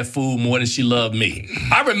loved that food more than she loved me.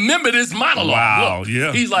 I remember this monologue. Wow, Look,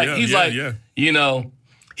 yeah. He's like,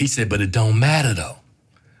 he said, but it don't matter though.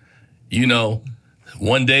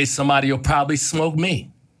 One day somebody will probably smoke me.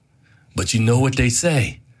 But you know what they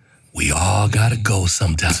say? We all gotta go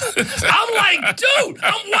sometime. I'm like, dude,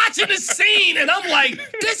 I'm watching the scene and I'm like,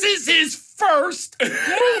 this is his first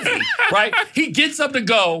movie, right? He gets up to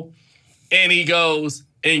go and he goes,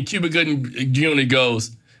 and Cuba Gooding Jr.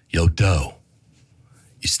 goes, yo, Doe,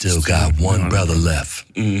 you still got one brother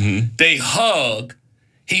left. Mm-hmm. They hug.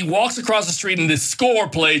 He walks across the street and this score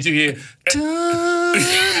plays. You hear,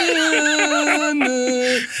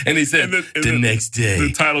 and he said, the next day,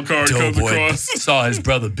 the title card comes across. Saw his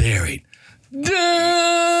brother buried. 2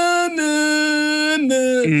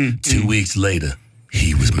 weeks later,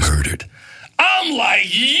 he was murdered. I'm like,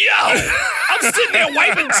 yo! I'm sitting there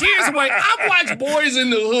wiping tears away. I've watched Boys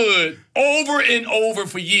in the Hood over and over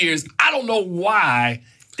for years. I don't know why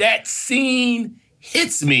that scene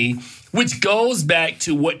hits me, which goes back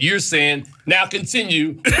to what you're saying. Now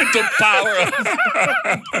continue with the power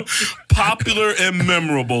of popular and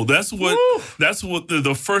memorable. That's what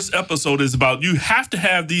the first episode is about. You have to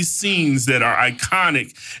have these scenes that are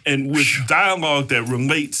iconic and with dialogue that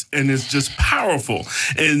relates and is just powerful.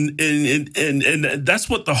 And that's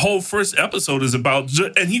what the whole first episode is about.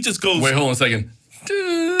 And he just goes, wait, hold on a second.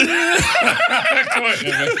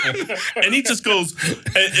 And he just goes,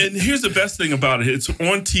 and here's the best thing about it. It's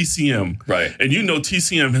on TCM. Right. And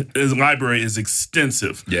TCM, his library is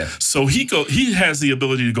extensive. Yeah. So he has the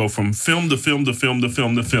ability to go from film to film to film to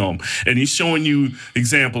film to film. And he's showing you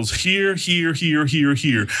examples here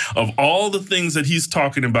of all the things that he's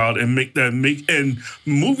talking about and and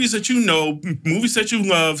movies that movies that you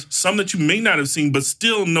love, some that you may not have seen but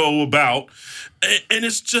still know about. And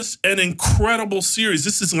it's just an incredible series.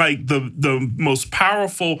 This is like the most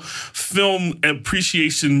powerful film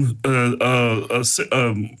appreciation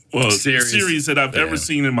series that I've ever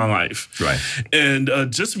seen in my life. Right. And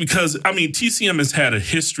just because, TCM has had a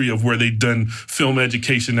history of where they've done film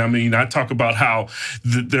education. I talk about how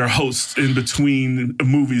their hosts in between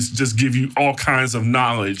movies just give you all kinds of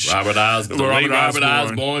knowledge. Robert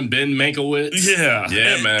Osborne, Ben Mankiewicz.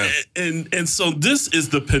 Yeah, man. And so this is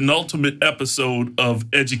the penultimate episode of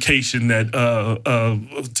education that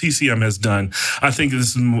TCM has done. I think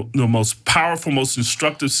this is the most powerful, most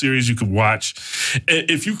instructive series you could watch.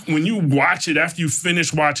 When you watch it, after you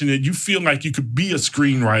finish watching it, you feel like you could be a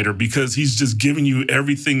screenwriter because he's just giving you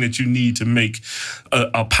everything that you need to make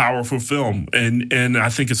a powerful film. And I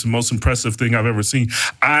think it's the most impressive thing I've ever seen.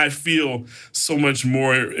 I feel so much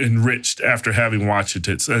more enriched after having watched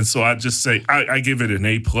it. And so I just say, I give it an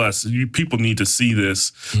A+. People need to see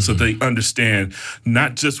this so they understand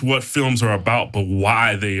not just what films are about, but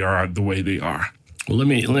why they are the way they are. Well,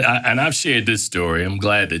 and I've shared this story. I'm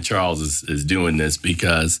glad that Charles is doing this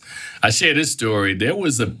because I shared this story. There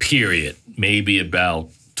was a period, maybe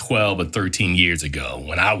about 12 or 13 years ago,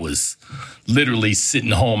 when I was literally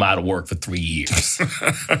sitting home out of work for 3 years.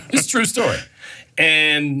 It's a true story.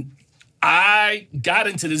 And I got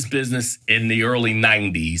into this business in the early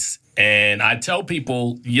 90s, And I tell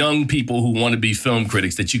people, young people who want to be film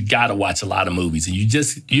critics, that you got to watch a lot of movies. And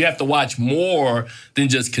you have to watch more than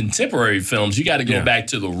just contemporary films. You got to go back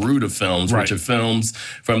to the root of films, which are films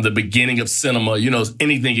from the beginning of cinema,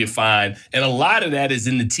 anything you find. And a lot of that is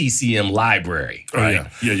in the TCM library, right?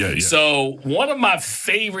 Oh, yeah. So one of my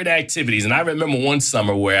favorite activities, and I remember one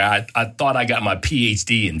summer where I thought I got my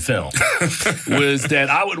PhD in film, was that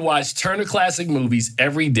I would watch Turner Classic Movies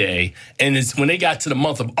every day. And when they got to the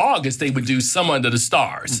month of August, they would do Some Under the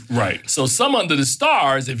Stars. Right. So Some Under the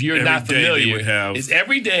Stars, if you're not familiar, is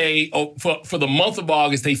every day for the month of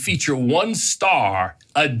August, they feature one star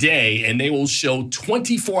a day, and they will show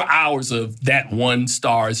 24 hours of that one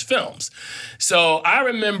star's films. So I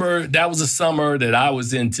remember that was a summer that I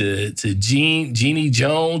was into Jeannie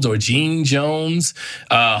Jones or Gene Jones,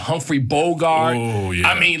 Humphrey Bogart. Oh, yeah.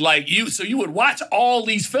 I mean, so you would watch all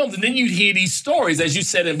these films, and then you'd hear these stories, as you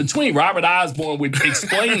said, in between. Robert Osborne would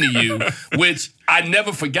explain to you, which I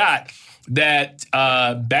never forgot, that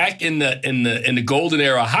back in the golden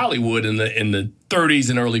era of Hollywood in the 30s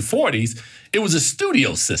and early 40s, it was a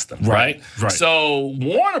studio system, right? So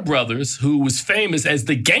Warner Brothers, who was famous as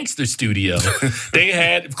the gangster studio, they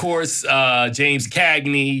had, of course, James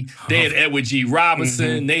Cagney, they had Edward G.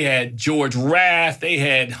 Robinson, they had George Raft, they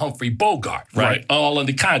had Humphrey Bogart, right? All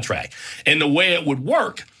under contract. And the way it would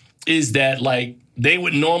work is that, they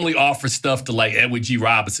would normally offer stuff to Edward G.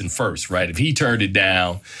 Robinson first, right? If he turned it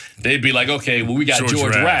down, they'd be like, okay, well, we got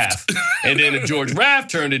George Raft. And then if George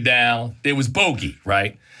Raft turned it down, there was Bogey,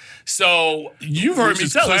 right? So you've heard me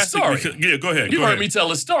tell a story. Go ahead. You've heard me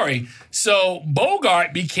tell a story. So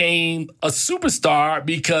Bogart became a superstar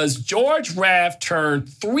because George Raft turned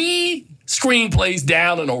 3 screenplays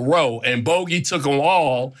down in a row, and Bogey took them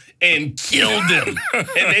all and killed them. And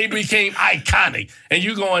they became iconic. And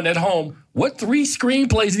you going at home, what 3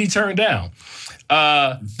 screenplays did he turn down?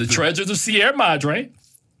 The Treasures of Sierra Madre.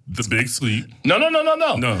 The Big Sleep. No. No.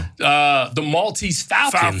 The Maltese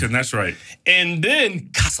Falcon. That's right. And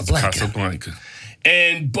then Casablanca.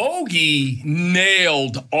 And Bogey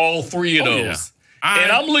nailed all 3 of those. Yeah.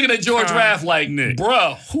 And I'm looking at George Raft like, Nick.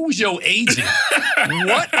 bruh, who's your agent?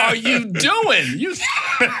 What are you doing?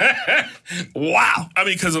 Wow. I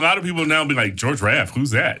mean, because a lot of people now be like, George Raft,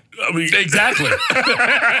 who's that? I mean, exactly.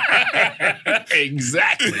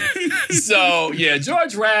 Exactly. So, yeah,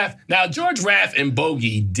 George Raft. Now, George Raft and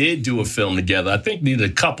Bogey did do a film together. I think they did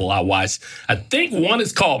a couple I watched. I think one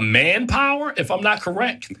is called Manpower, if I'm not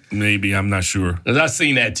correct. Maybe, I'm not sure. I've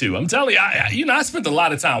seen that too. I'm telling you, I spent a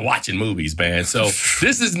lot of time watching movies, man. So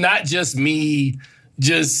this is not just me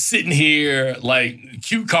just sitting here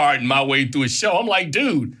cue carding my way through a show. I'm like,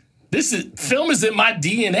 dude, film is in my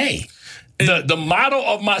DNA. The motto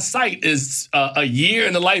of my site is a year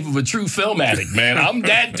in the life of a true film addict, man. I'm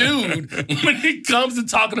that dude when it comes to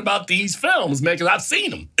talking about these films, man, because I've seen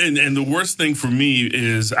them. And the worst thing for me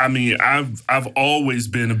is, I've always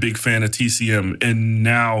been a big fan of TCM, and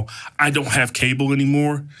now I don't have cable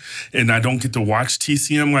anymore, and I don't get to watch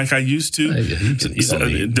TCM like I used to.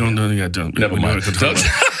 Never mind.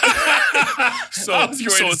 So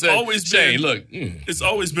it's always been, look, it's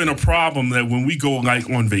always been a problem that when we go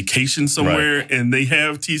on vacation somewhere and they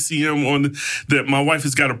have TCM on, that my wife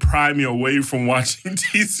has got to pry me away from watching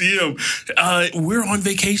TCM. We're on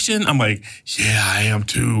vacation. I'm like, yeah, I am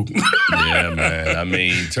too. Yeah, man. I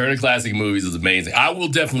mean, Turner Classic Movies is amazing. I will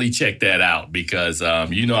definitely check that out because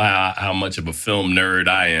you know how much of a film nerd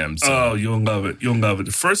I am. So. Oh, you'll love it. You'll love it.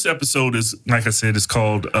 The first episode is, like I said, it's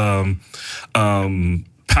called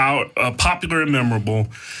Popular and Memorable.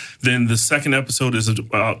 Then the second episode is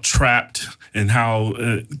about Trapped and how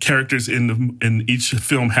characters in each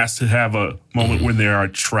film has to have a moment when they are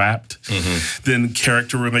trapped. Mm-hmm. Then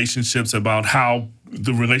character relationships, about how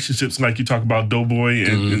the relationships, like you talk about Doughboy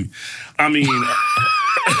and I mean.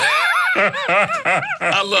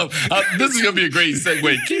 I love this is gonna be a great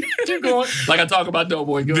segue. Keep going. Like I talk about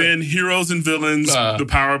Doughboy. Then Heroes and Villains, The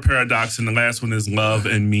Power Paradox, and the last one is Love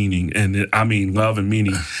and Meaning. And Love and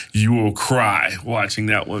Meaning, you will cry watching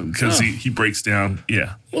that one because he breaks down.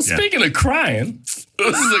 Yeah. Well, speaking of crying,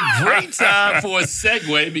 this is a great time for a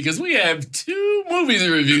segue because we have 2 movies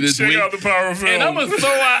to review this week. Check out The Power of Film. And I'm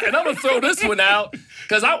gonna throw this one out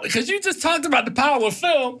because you just talked about The Power of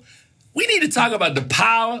Film. We need to talk about The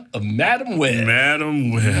Power of Madam Web.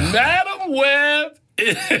 Madam Web. Madam Web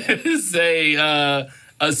is a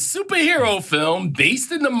superhero film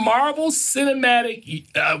based in the Marvel Cinematic.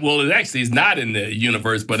 It actually is not in the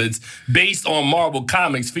universe, but it's based on Marvel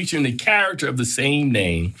Comics, featuring the character of the same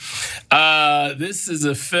name. This is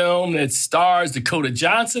a film that stars Dakota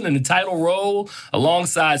Johnson in the title role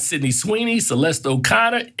alongside Sydney Sweeney, Celeste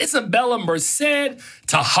O'Connor, Isabella Merced,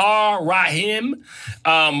 Tahar Rahim,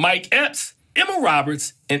 Mike Epps, Emma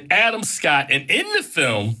Roberts, and Adam Scott. And in the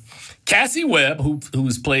film, Cassie Webb, who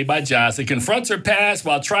is played by Johnson, confronts her past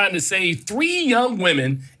while trying to save 3 young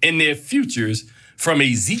women and their futures from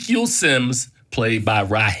Ezekiel Sims, played by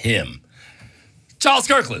Rahim. Charles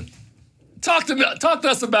Kirkland, talk to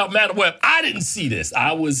us about Madam Web. I didn't see this.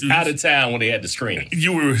 I was out of town when they had the screening.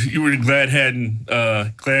 You were glad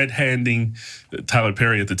handing Tyler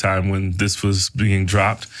Perry at the time when this was being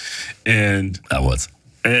dropped, and I was.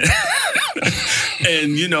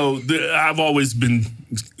 And you know, I've always been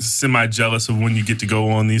semi-jealous of when you get to go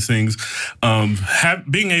on these things.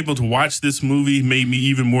 Being able to watch this movie made me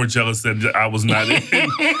even more jealous that I was not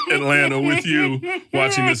in Atlanta with you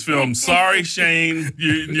watching this film. Sorry, Shane,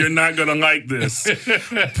 you're not going to like this.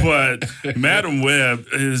 But Madam Web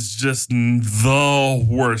is just the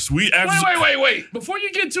worst. Wait. Before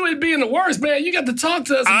you get to it being the worst, man, you got to talk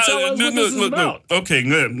to us and tell us what this is about. Okay,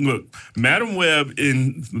 look. Madam Web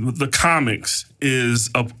in the comics is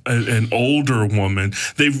an older woman.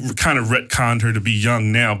 They've kind of retconned her to be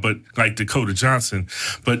young now, but like Dakota Johnson.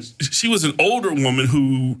 But she was an older woman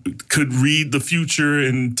who could read the future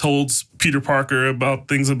and told Peter Parker about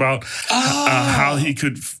things about how he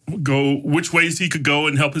could go, which ways he could go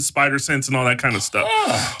and help his spider sense and all that kind of stuff.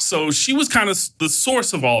 So she was kind of the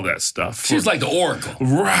source of all that stuff. She was like the Oracle.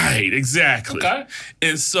 Right, exactly. Okay.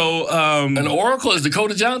 And so... an Oracle is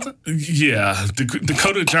Dakota Johnson? Yeah,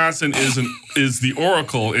 Dakota Johnson is the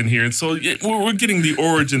Oracle in here. And so we're getting the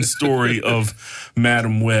origin story of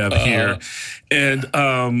Madam Web here. And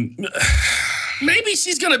maybe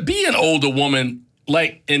she's going to be an older woman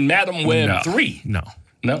like in Madam Web 3.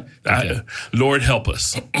 No? Okay. Lord help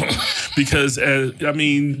us. Because,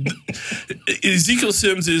 Ezekiel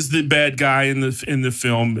Sims is the bad guy in the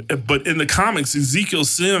film, but in the comics, Ezekiel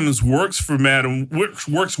Sims works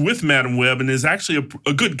with Madam Web and is actually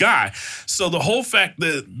a good guy. So the whole fact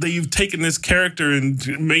that they've taken this character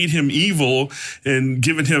and made him evil and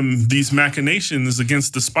given him these machinations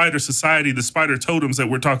against the Spider Society, the Spider Totems that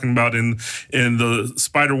we're talking about in the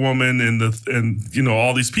Spider Woman and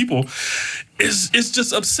all these people, it's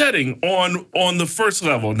just upsetting on the first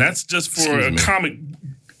level. And that's just for a comic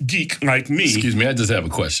geek like me. Excuse me, I just have a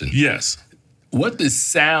question. Yes. What this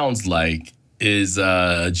sounds like is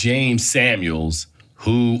James Samuels,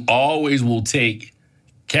 who always will take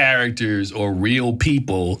characters or real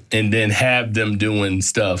people and then have them doing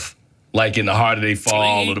stuff like in The Harder They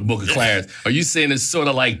Fall or The Book of Clarence. Are you saying it's sort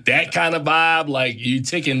of like that kind of vibe? Like you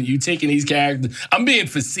taking these characters? I'm being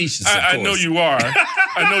facetious, of course. I know you are.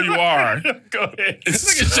 Go ahead. Look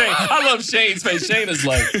at Shane. I love Shane's face. Shane is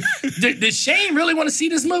like, did Shane really want to see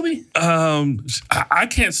this movie? I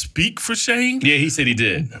can't speak for Shane. Yeah, he said he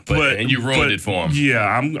did. And you ruined it for him. Yeah,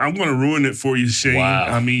 I'm going to ruin it for you, Shane. Wow.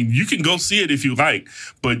 I mean, you can go see it if you like,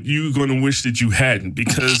 but you're going to wish that you hadn't,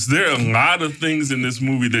 because there are a lot of things in this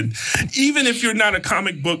movie that, even if you're not a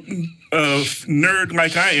comic book nerd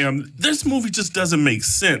like I am, this movie just doesn't make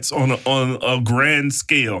sense on a grand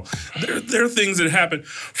scale. There are things that happen.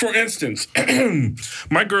 For instance,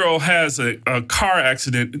 my girl has a car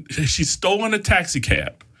accident. She's stolen a taxi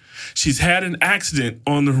cab. She's had an accident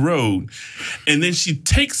on the road, and then she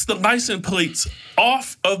takes the license plates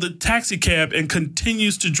off of the taxi cab and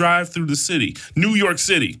continues to drive through the city, New York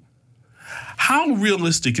City. How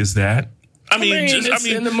realistic is that? I mean,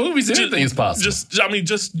 in the movies, anything is possible. Just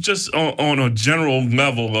on a general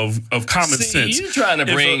level of common sense. You're trying to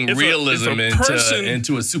bring realism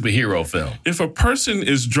into a superhero film. If a person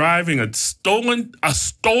is driving a stolen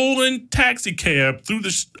taxi cab through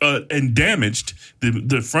and damaged,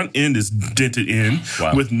 the front end is dented in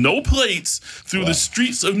with no plates through the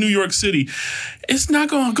streets of New York City, it's not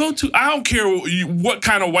going to go to. I don't care what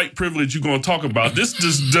kind of white privilege you're going to talk about. This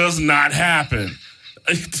just does not happen.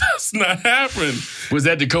 It does not happen. Was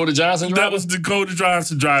that Dakota Johnson driving? That was Dakota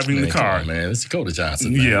Johnson driving the car. On, man. It's Dakota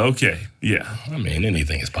Johnson. Man. Yeah, okay. Yeah. I mean,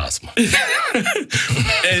 anything is possible. and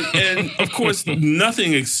of course,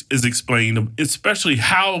 nothing is explained, especially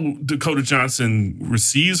how Dakota Johnson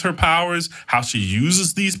receives her powers, how she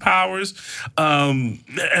uses these powers.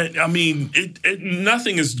 I mean,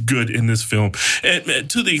 nothing is good in this film. And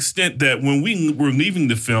to the extent that when we were leaving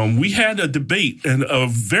the film, we had a debate, and a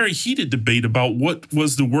very heated debate, about what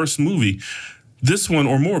was the worst movie, this one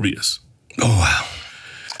or Morbius. Oh,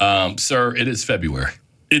 wow. Sir, it is February.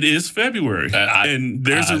 It is February, and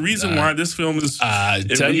there's a reason why this film is. I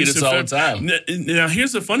tell you this all the time. Now,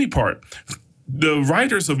 here's the funny part: the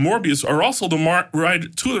writers of Morbius are also two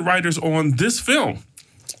of the writers on this film.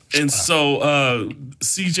 And so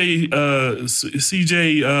CJ,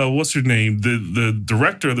 what's her name? The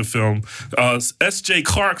director of the film, S.J.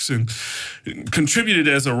 Clarkson, contributed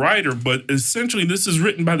as a writer, but essentially this is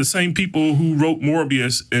written by the same people who wrote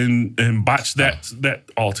Morbius and botched that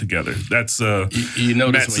all together. That's you Matt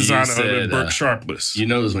notice when you Cesano said, and Burke Sharpless. You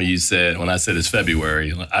notice when I said it's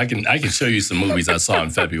February, I can show you some movies I saw in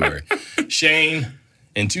February. Shane,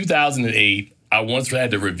 in 2008, I once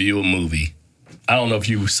had to review a movie. I don't know if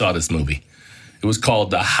you saw this movie. It was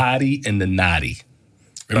called The Hottie and the Naughty.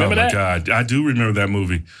 Remember that? Oh, my God. I do remember that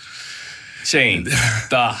movie. Shane,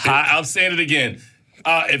 I'm saying it again.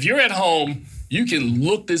 If you're at home, you can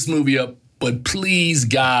look this movie up, but please,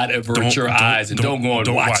 God, avert your eyes and don't go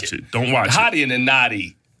and watch it. Don't watch it. Hottie and the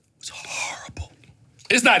Naughty was horrible.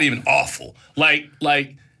 It's not even awful. Like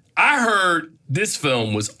I heard this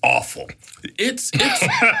film was awful. It's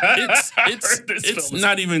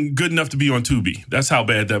not even good enough to be on Tubi. That's how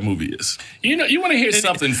bad that movie is. You know, you want to hear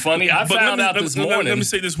something funny? I found out this morning. Let me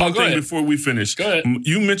say this one thing before we finish. Go ahead.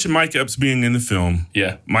 You mentioned Mike Epps being in the film.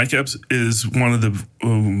 Yeah. Mike Epps is one of the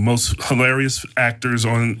most hilarious actors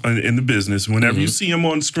in the business. Whenever you see him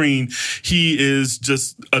on screen, he is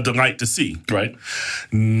just a delight to see. Right.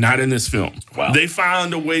 Not in this film. Wow. They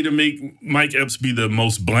found a way to make Mike Epps be the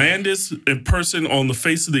most blandest person on the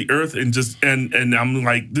face of the earth, and I'm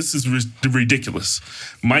like, this is ridiculous.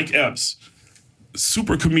 Mike Epps,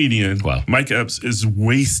 super comedian. Wow. Mike Epps is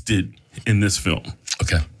wasted in this film.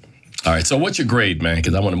 Okay. All right. So what's your grade, man?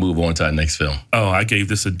 Because I want to move on to our next film. Oh, I gave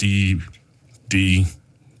this a D.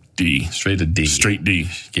 Straight to D. Straight D.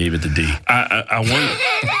 Gave it the D. I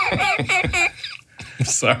wonder.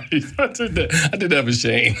 Sorry. I did that for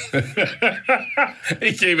Shane.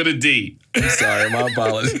 He gave it a D. I'm sorry. My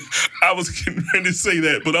apologies. I was getting ready to say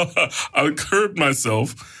that, but I curbed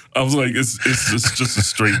myself. I was like, it's just a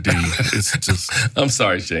straight D. It's just. I'm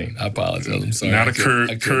sorry, Shane. I apologize. I'm sorry. Not a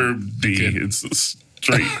curb D. It's a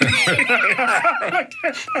straight.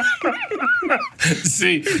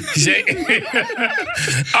 See, Shane.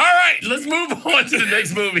 All right, let's move on to the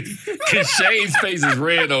next movie. Because Shane's face is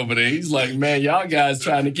red over there. He's like, man, y'all guys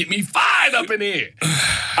trying to get me fired up in here.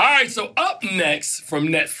 All right, so up next from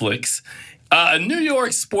Netflix, a New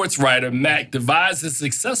York sports writer, Mac, devises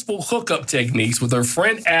successful hookup techniques with her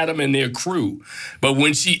friend Adam and their crew. But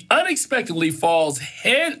when she unexpectedly falls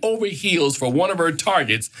head over heels for one of her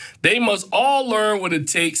targets, they must all learn what it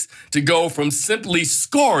takes to go from simply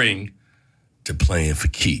scoring to playing for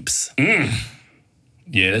keeps.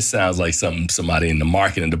 Yeah, that sounds like something somebody in the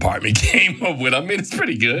marketing department came up with. I mean, it's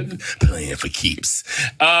pretty good. Playing for keeps.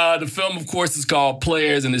 The film, of course, is called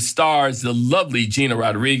Players, and it stars the lovely Gina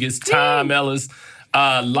Rodriguez, Tom Ellis,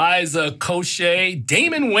 Liza Koshy,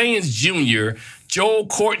 Damon Wayans Jr., Joel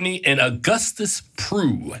Courtney, and Augustus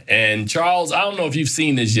Prue. And Charles, I don't know if you've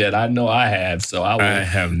seen this yet. I know I have, so I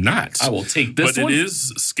have not. I will take this but one. It is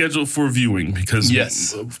scheduled for viewing because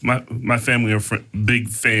my family are big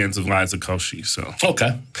fans of Liza Koshy. So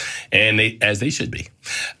okay, and as they should be.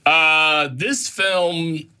 This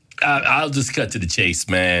film, I'll just cut to the chase,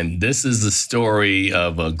 man. This is the story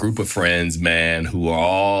of a group of friends, man, who are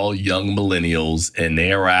all young millennials, and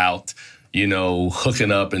they're out, you know, hooking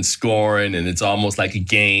up and scoring, and it's almost like a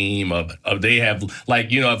game of they have, like,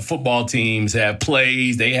 you know, football teams have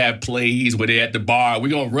plays. They have plays where they're at the bar. We're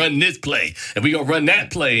gonna run this play, and we're gonna run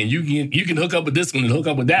that play, and you can hook up with this one and hook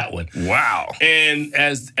up with that one. Wow. And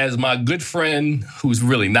as my good friend, who's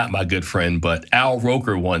really not my good friend, but Al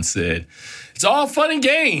Roker once said, it's all fun and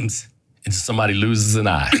games until somebody loses an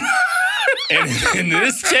eye. And in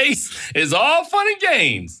this case, it's all fun and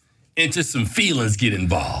games until some feelings get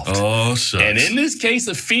involved. Oh, shucks. And in this case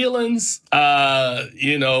of feelings,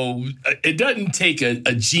 you know, it doesn't take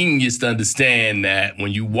a genius to understand that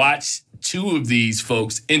when you watch two of these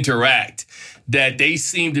folks interact, that they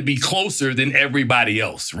seem to be closer than everybody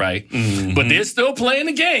else, right? Mm-hmm. But they're still playing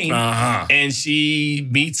the game. Uh-huh. And she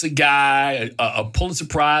meets a guy, a Pulitzer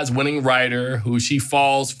Prize winning writer who she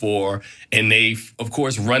falls for. And they, of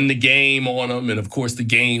course, run the game on him. And, of course, the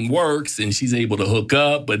game works and she's able to hook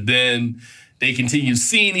up. But then they continue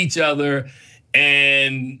seeing each other.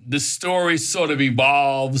 And the story sort of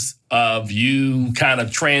evolves of you kind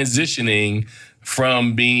of transitioning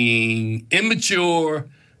from being immature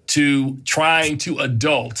to trying to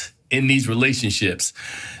adult in these relationships.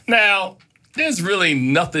 Now, there's really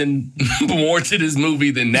nothing more to this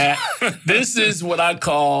movie than that. This is what I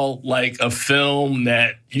call like a film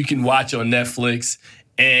that you can watch on Netflix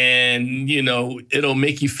and, you know, it'll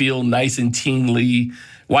make you feel nice and tingly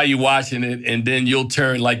while you're watching it, and then you'll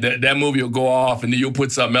turn, like, that movie will go off, and then you'll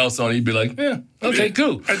put something else on it. You'll be like, yeah, okay,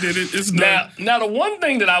 cool. I did it. It's done. Now, the one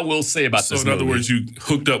thing that I will say about this movie... So, in other words, you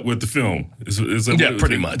hooked up with the film. Is that yeah,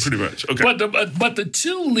 pretty much. Pretty much, okay. But the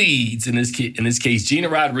two leads in this case, Gina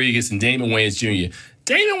Rodriguez and Damon Wayans Jr.,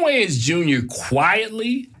 Damon Wayans Jr.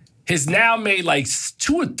 quietly has now made like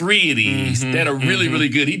 2 or 3 of these that are really, really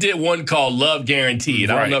good. He did one called Love Guaranteed.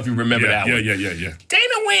 I don't know if you remember that one. Yeah.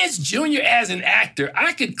 Damon Wayans Jr. as an actor,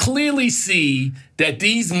 I could clearly see that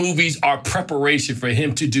these movies are preparation for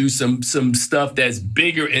him to do some stuff that's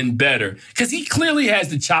bigger and better, because he clearly has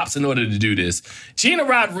the chops in order to do this. Gina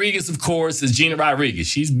Rodriguez, of course, is Gina Rodriguez.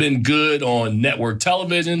 She's been good on network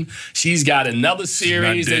television. She's got another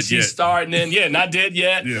series that she's starting in. Yeah, not dead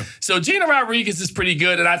yet. Yeah. So Gina Rodriguez is pretty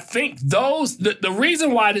good, and I think the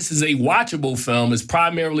reason why this is a watchable film is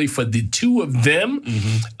primarily for the two of them.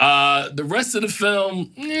 The rest of the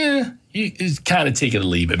film, you kind of take it or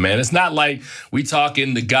leave it, man. It's not like we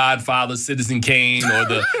talking The Godfather, Citizen Kane, or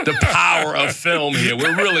the power of film here.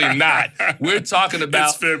 We're really not. We're talking about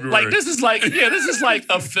it's February. Like this is like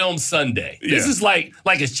a film Sunday. This is like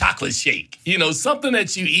a chocolate shake. You know, something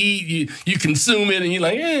that you eat, you consume it, and you're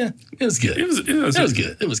like, it was good.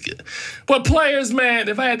 It was good. But players, man,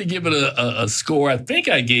 if I had to give it a score, I think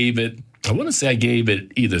I gave it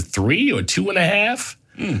either 3 or 2.5.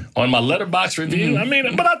 On my Letterboxd review. I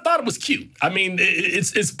mean, but I thought it was cute. I mean,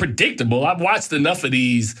 it's predictable. I've watched enough of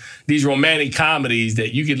these romantic comedies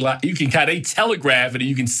that you can kind of telegraph it and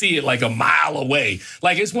you can see it like a mile away.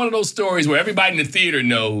 Like, it's one of those stories where everybody in the theater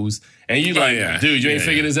knows, and you're like, dude, you ain't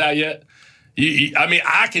figured this out yet?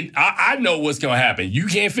 I know what's going to happen. You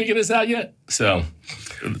can't figure this out yet? So,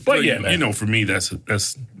 but yeah, man. You know, for me, that's an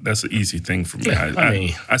easy thing for me.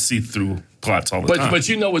 Yeah, I see through plots all the time. But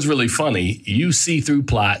you know what's really funny? You see through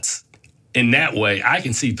plots in that way. I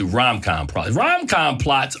can see through rom-com plots. Rom-com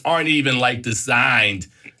plots aren't even like designed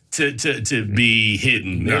to be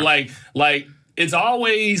hidden. No. They're like it's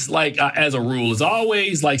always like, as a rule, it's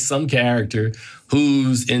always like some character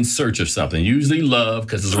who's in search of something, usually love,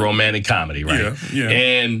 because it's a romantic comedy, right? Yeah.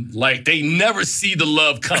 And like they never see the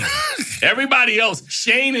love coming. Everybody else,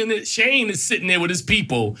 Shane is sitting there with his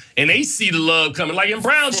people, and they see the love coming, like in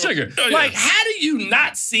Brown Sugar. Like, how do you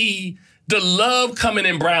not see the love coming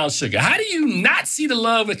in Brown Sugar? How do you not see the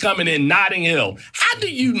love coming in Notting Hill? How do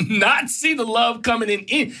you not see the love coming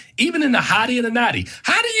in even in the Hottie and the Naughty?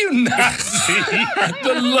 How do you not see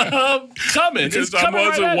the love coming? Because I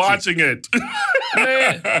wasn't watching it.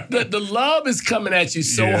 Man, the love is coming at you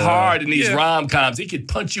so hard in these rom-coms, it could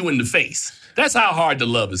punch you in the face. That's how hard the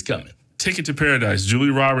love is coming. Ticket to Paradise,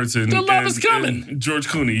 Julie Roberts and, the love is coming. And George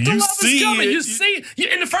Clooney. The love is coming. You see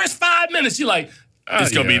it. In the first 5 minutes, you're like,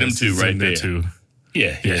 it's going to be them two right there. Too.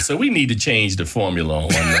 Yeah. So we need to change the formula on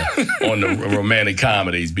the romantic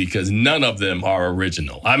comedies, because none of them are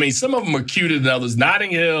original. I mean, some of them are cuter than others.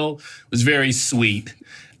 Notting Hill was very sweet.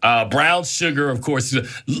 Brown Sugar, of course.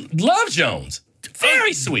 Love Jones,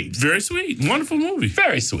 very sweet. Very sweet. Wonderful movie.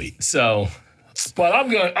 Very sweet. So, but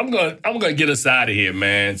I'm gonna get us out of here,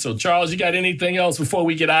 man. So, Charles, you got anything else before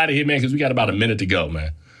we get out of here, man? Because we got about a minute to go,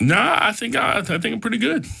 man. Nah, I think I'm pretty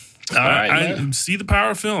good. All right, man. See the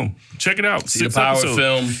power of film. Check it out. See the power of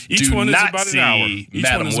film. Each one is about an hour.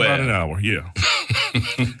 About an hour. Yeah.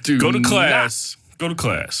 Go to class. Go to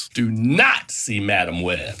class. Do not see Madam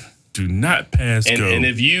Web. Do not pass go. And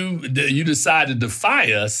if you decide to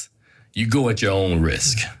defy us, you go at your own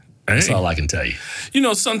risk. That's all I can tell you. You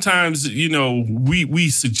know, sometimes, we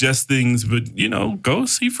suggest things, but, go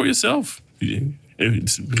see for yourself.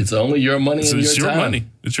 It's only your money and your time. Money.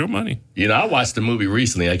 It's your money. I watched a movie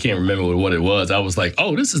recently. I can't remember what it was. I was like,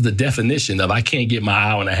 oh, this is the definition of I can't get my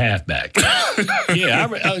hour and a half back. Matter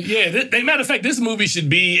of fact, this movie should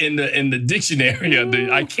be in the dictionary of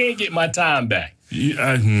I can't get my time back. You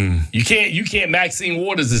can't Maxine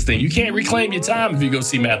Waters this thing. You can't reclaim your time if you go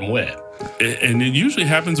see Madam Web. And it usually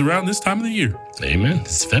happens around this time of the year. Amen.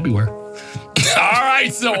 It's February. All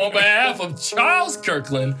right, so on behalf of Charles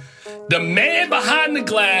Kirkland, the man behind the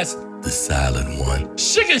glass, the silent one,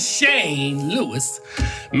 Sugar Shane Lewis,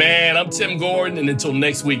 man, I'm Tim Gordon, and until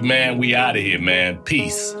next week, man, we out of here, man.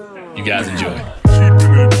 Peace. You guys enjoy.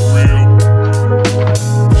 Keeping it real.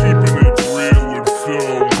 Keeping it real with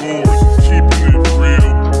Phil Lord. Keeping it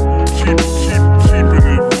real. Keeping it real. Keeping it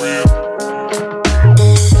real.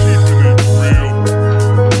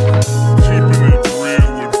 Keeping it real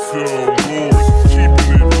with Phil Lord. Keeping it real.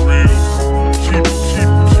 Keeping it real. Keeping it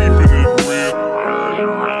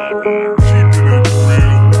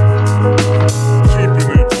real.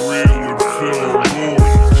 Keeping it real with Phil Lord.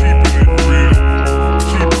 Keeping it real.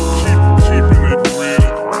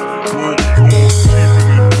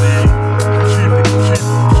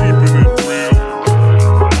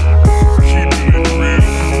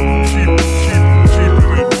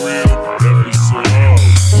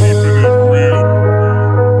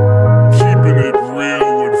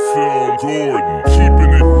 Gordon.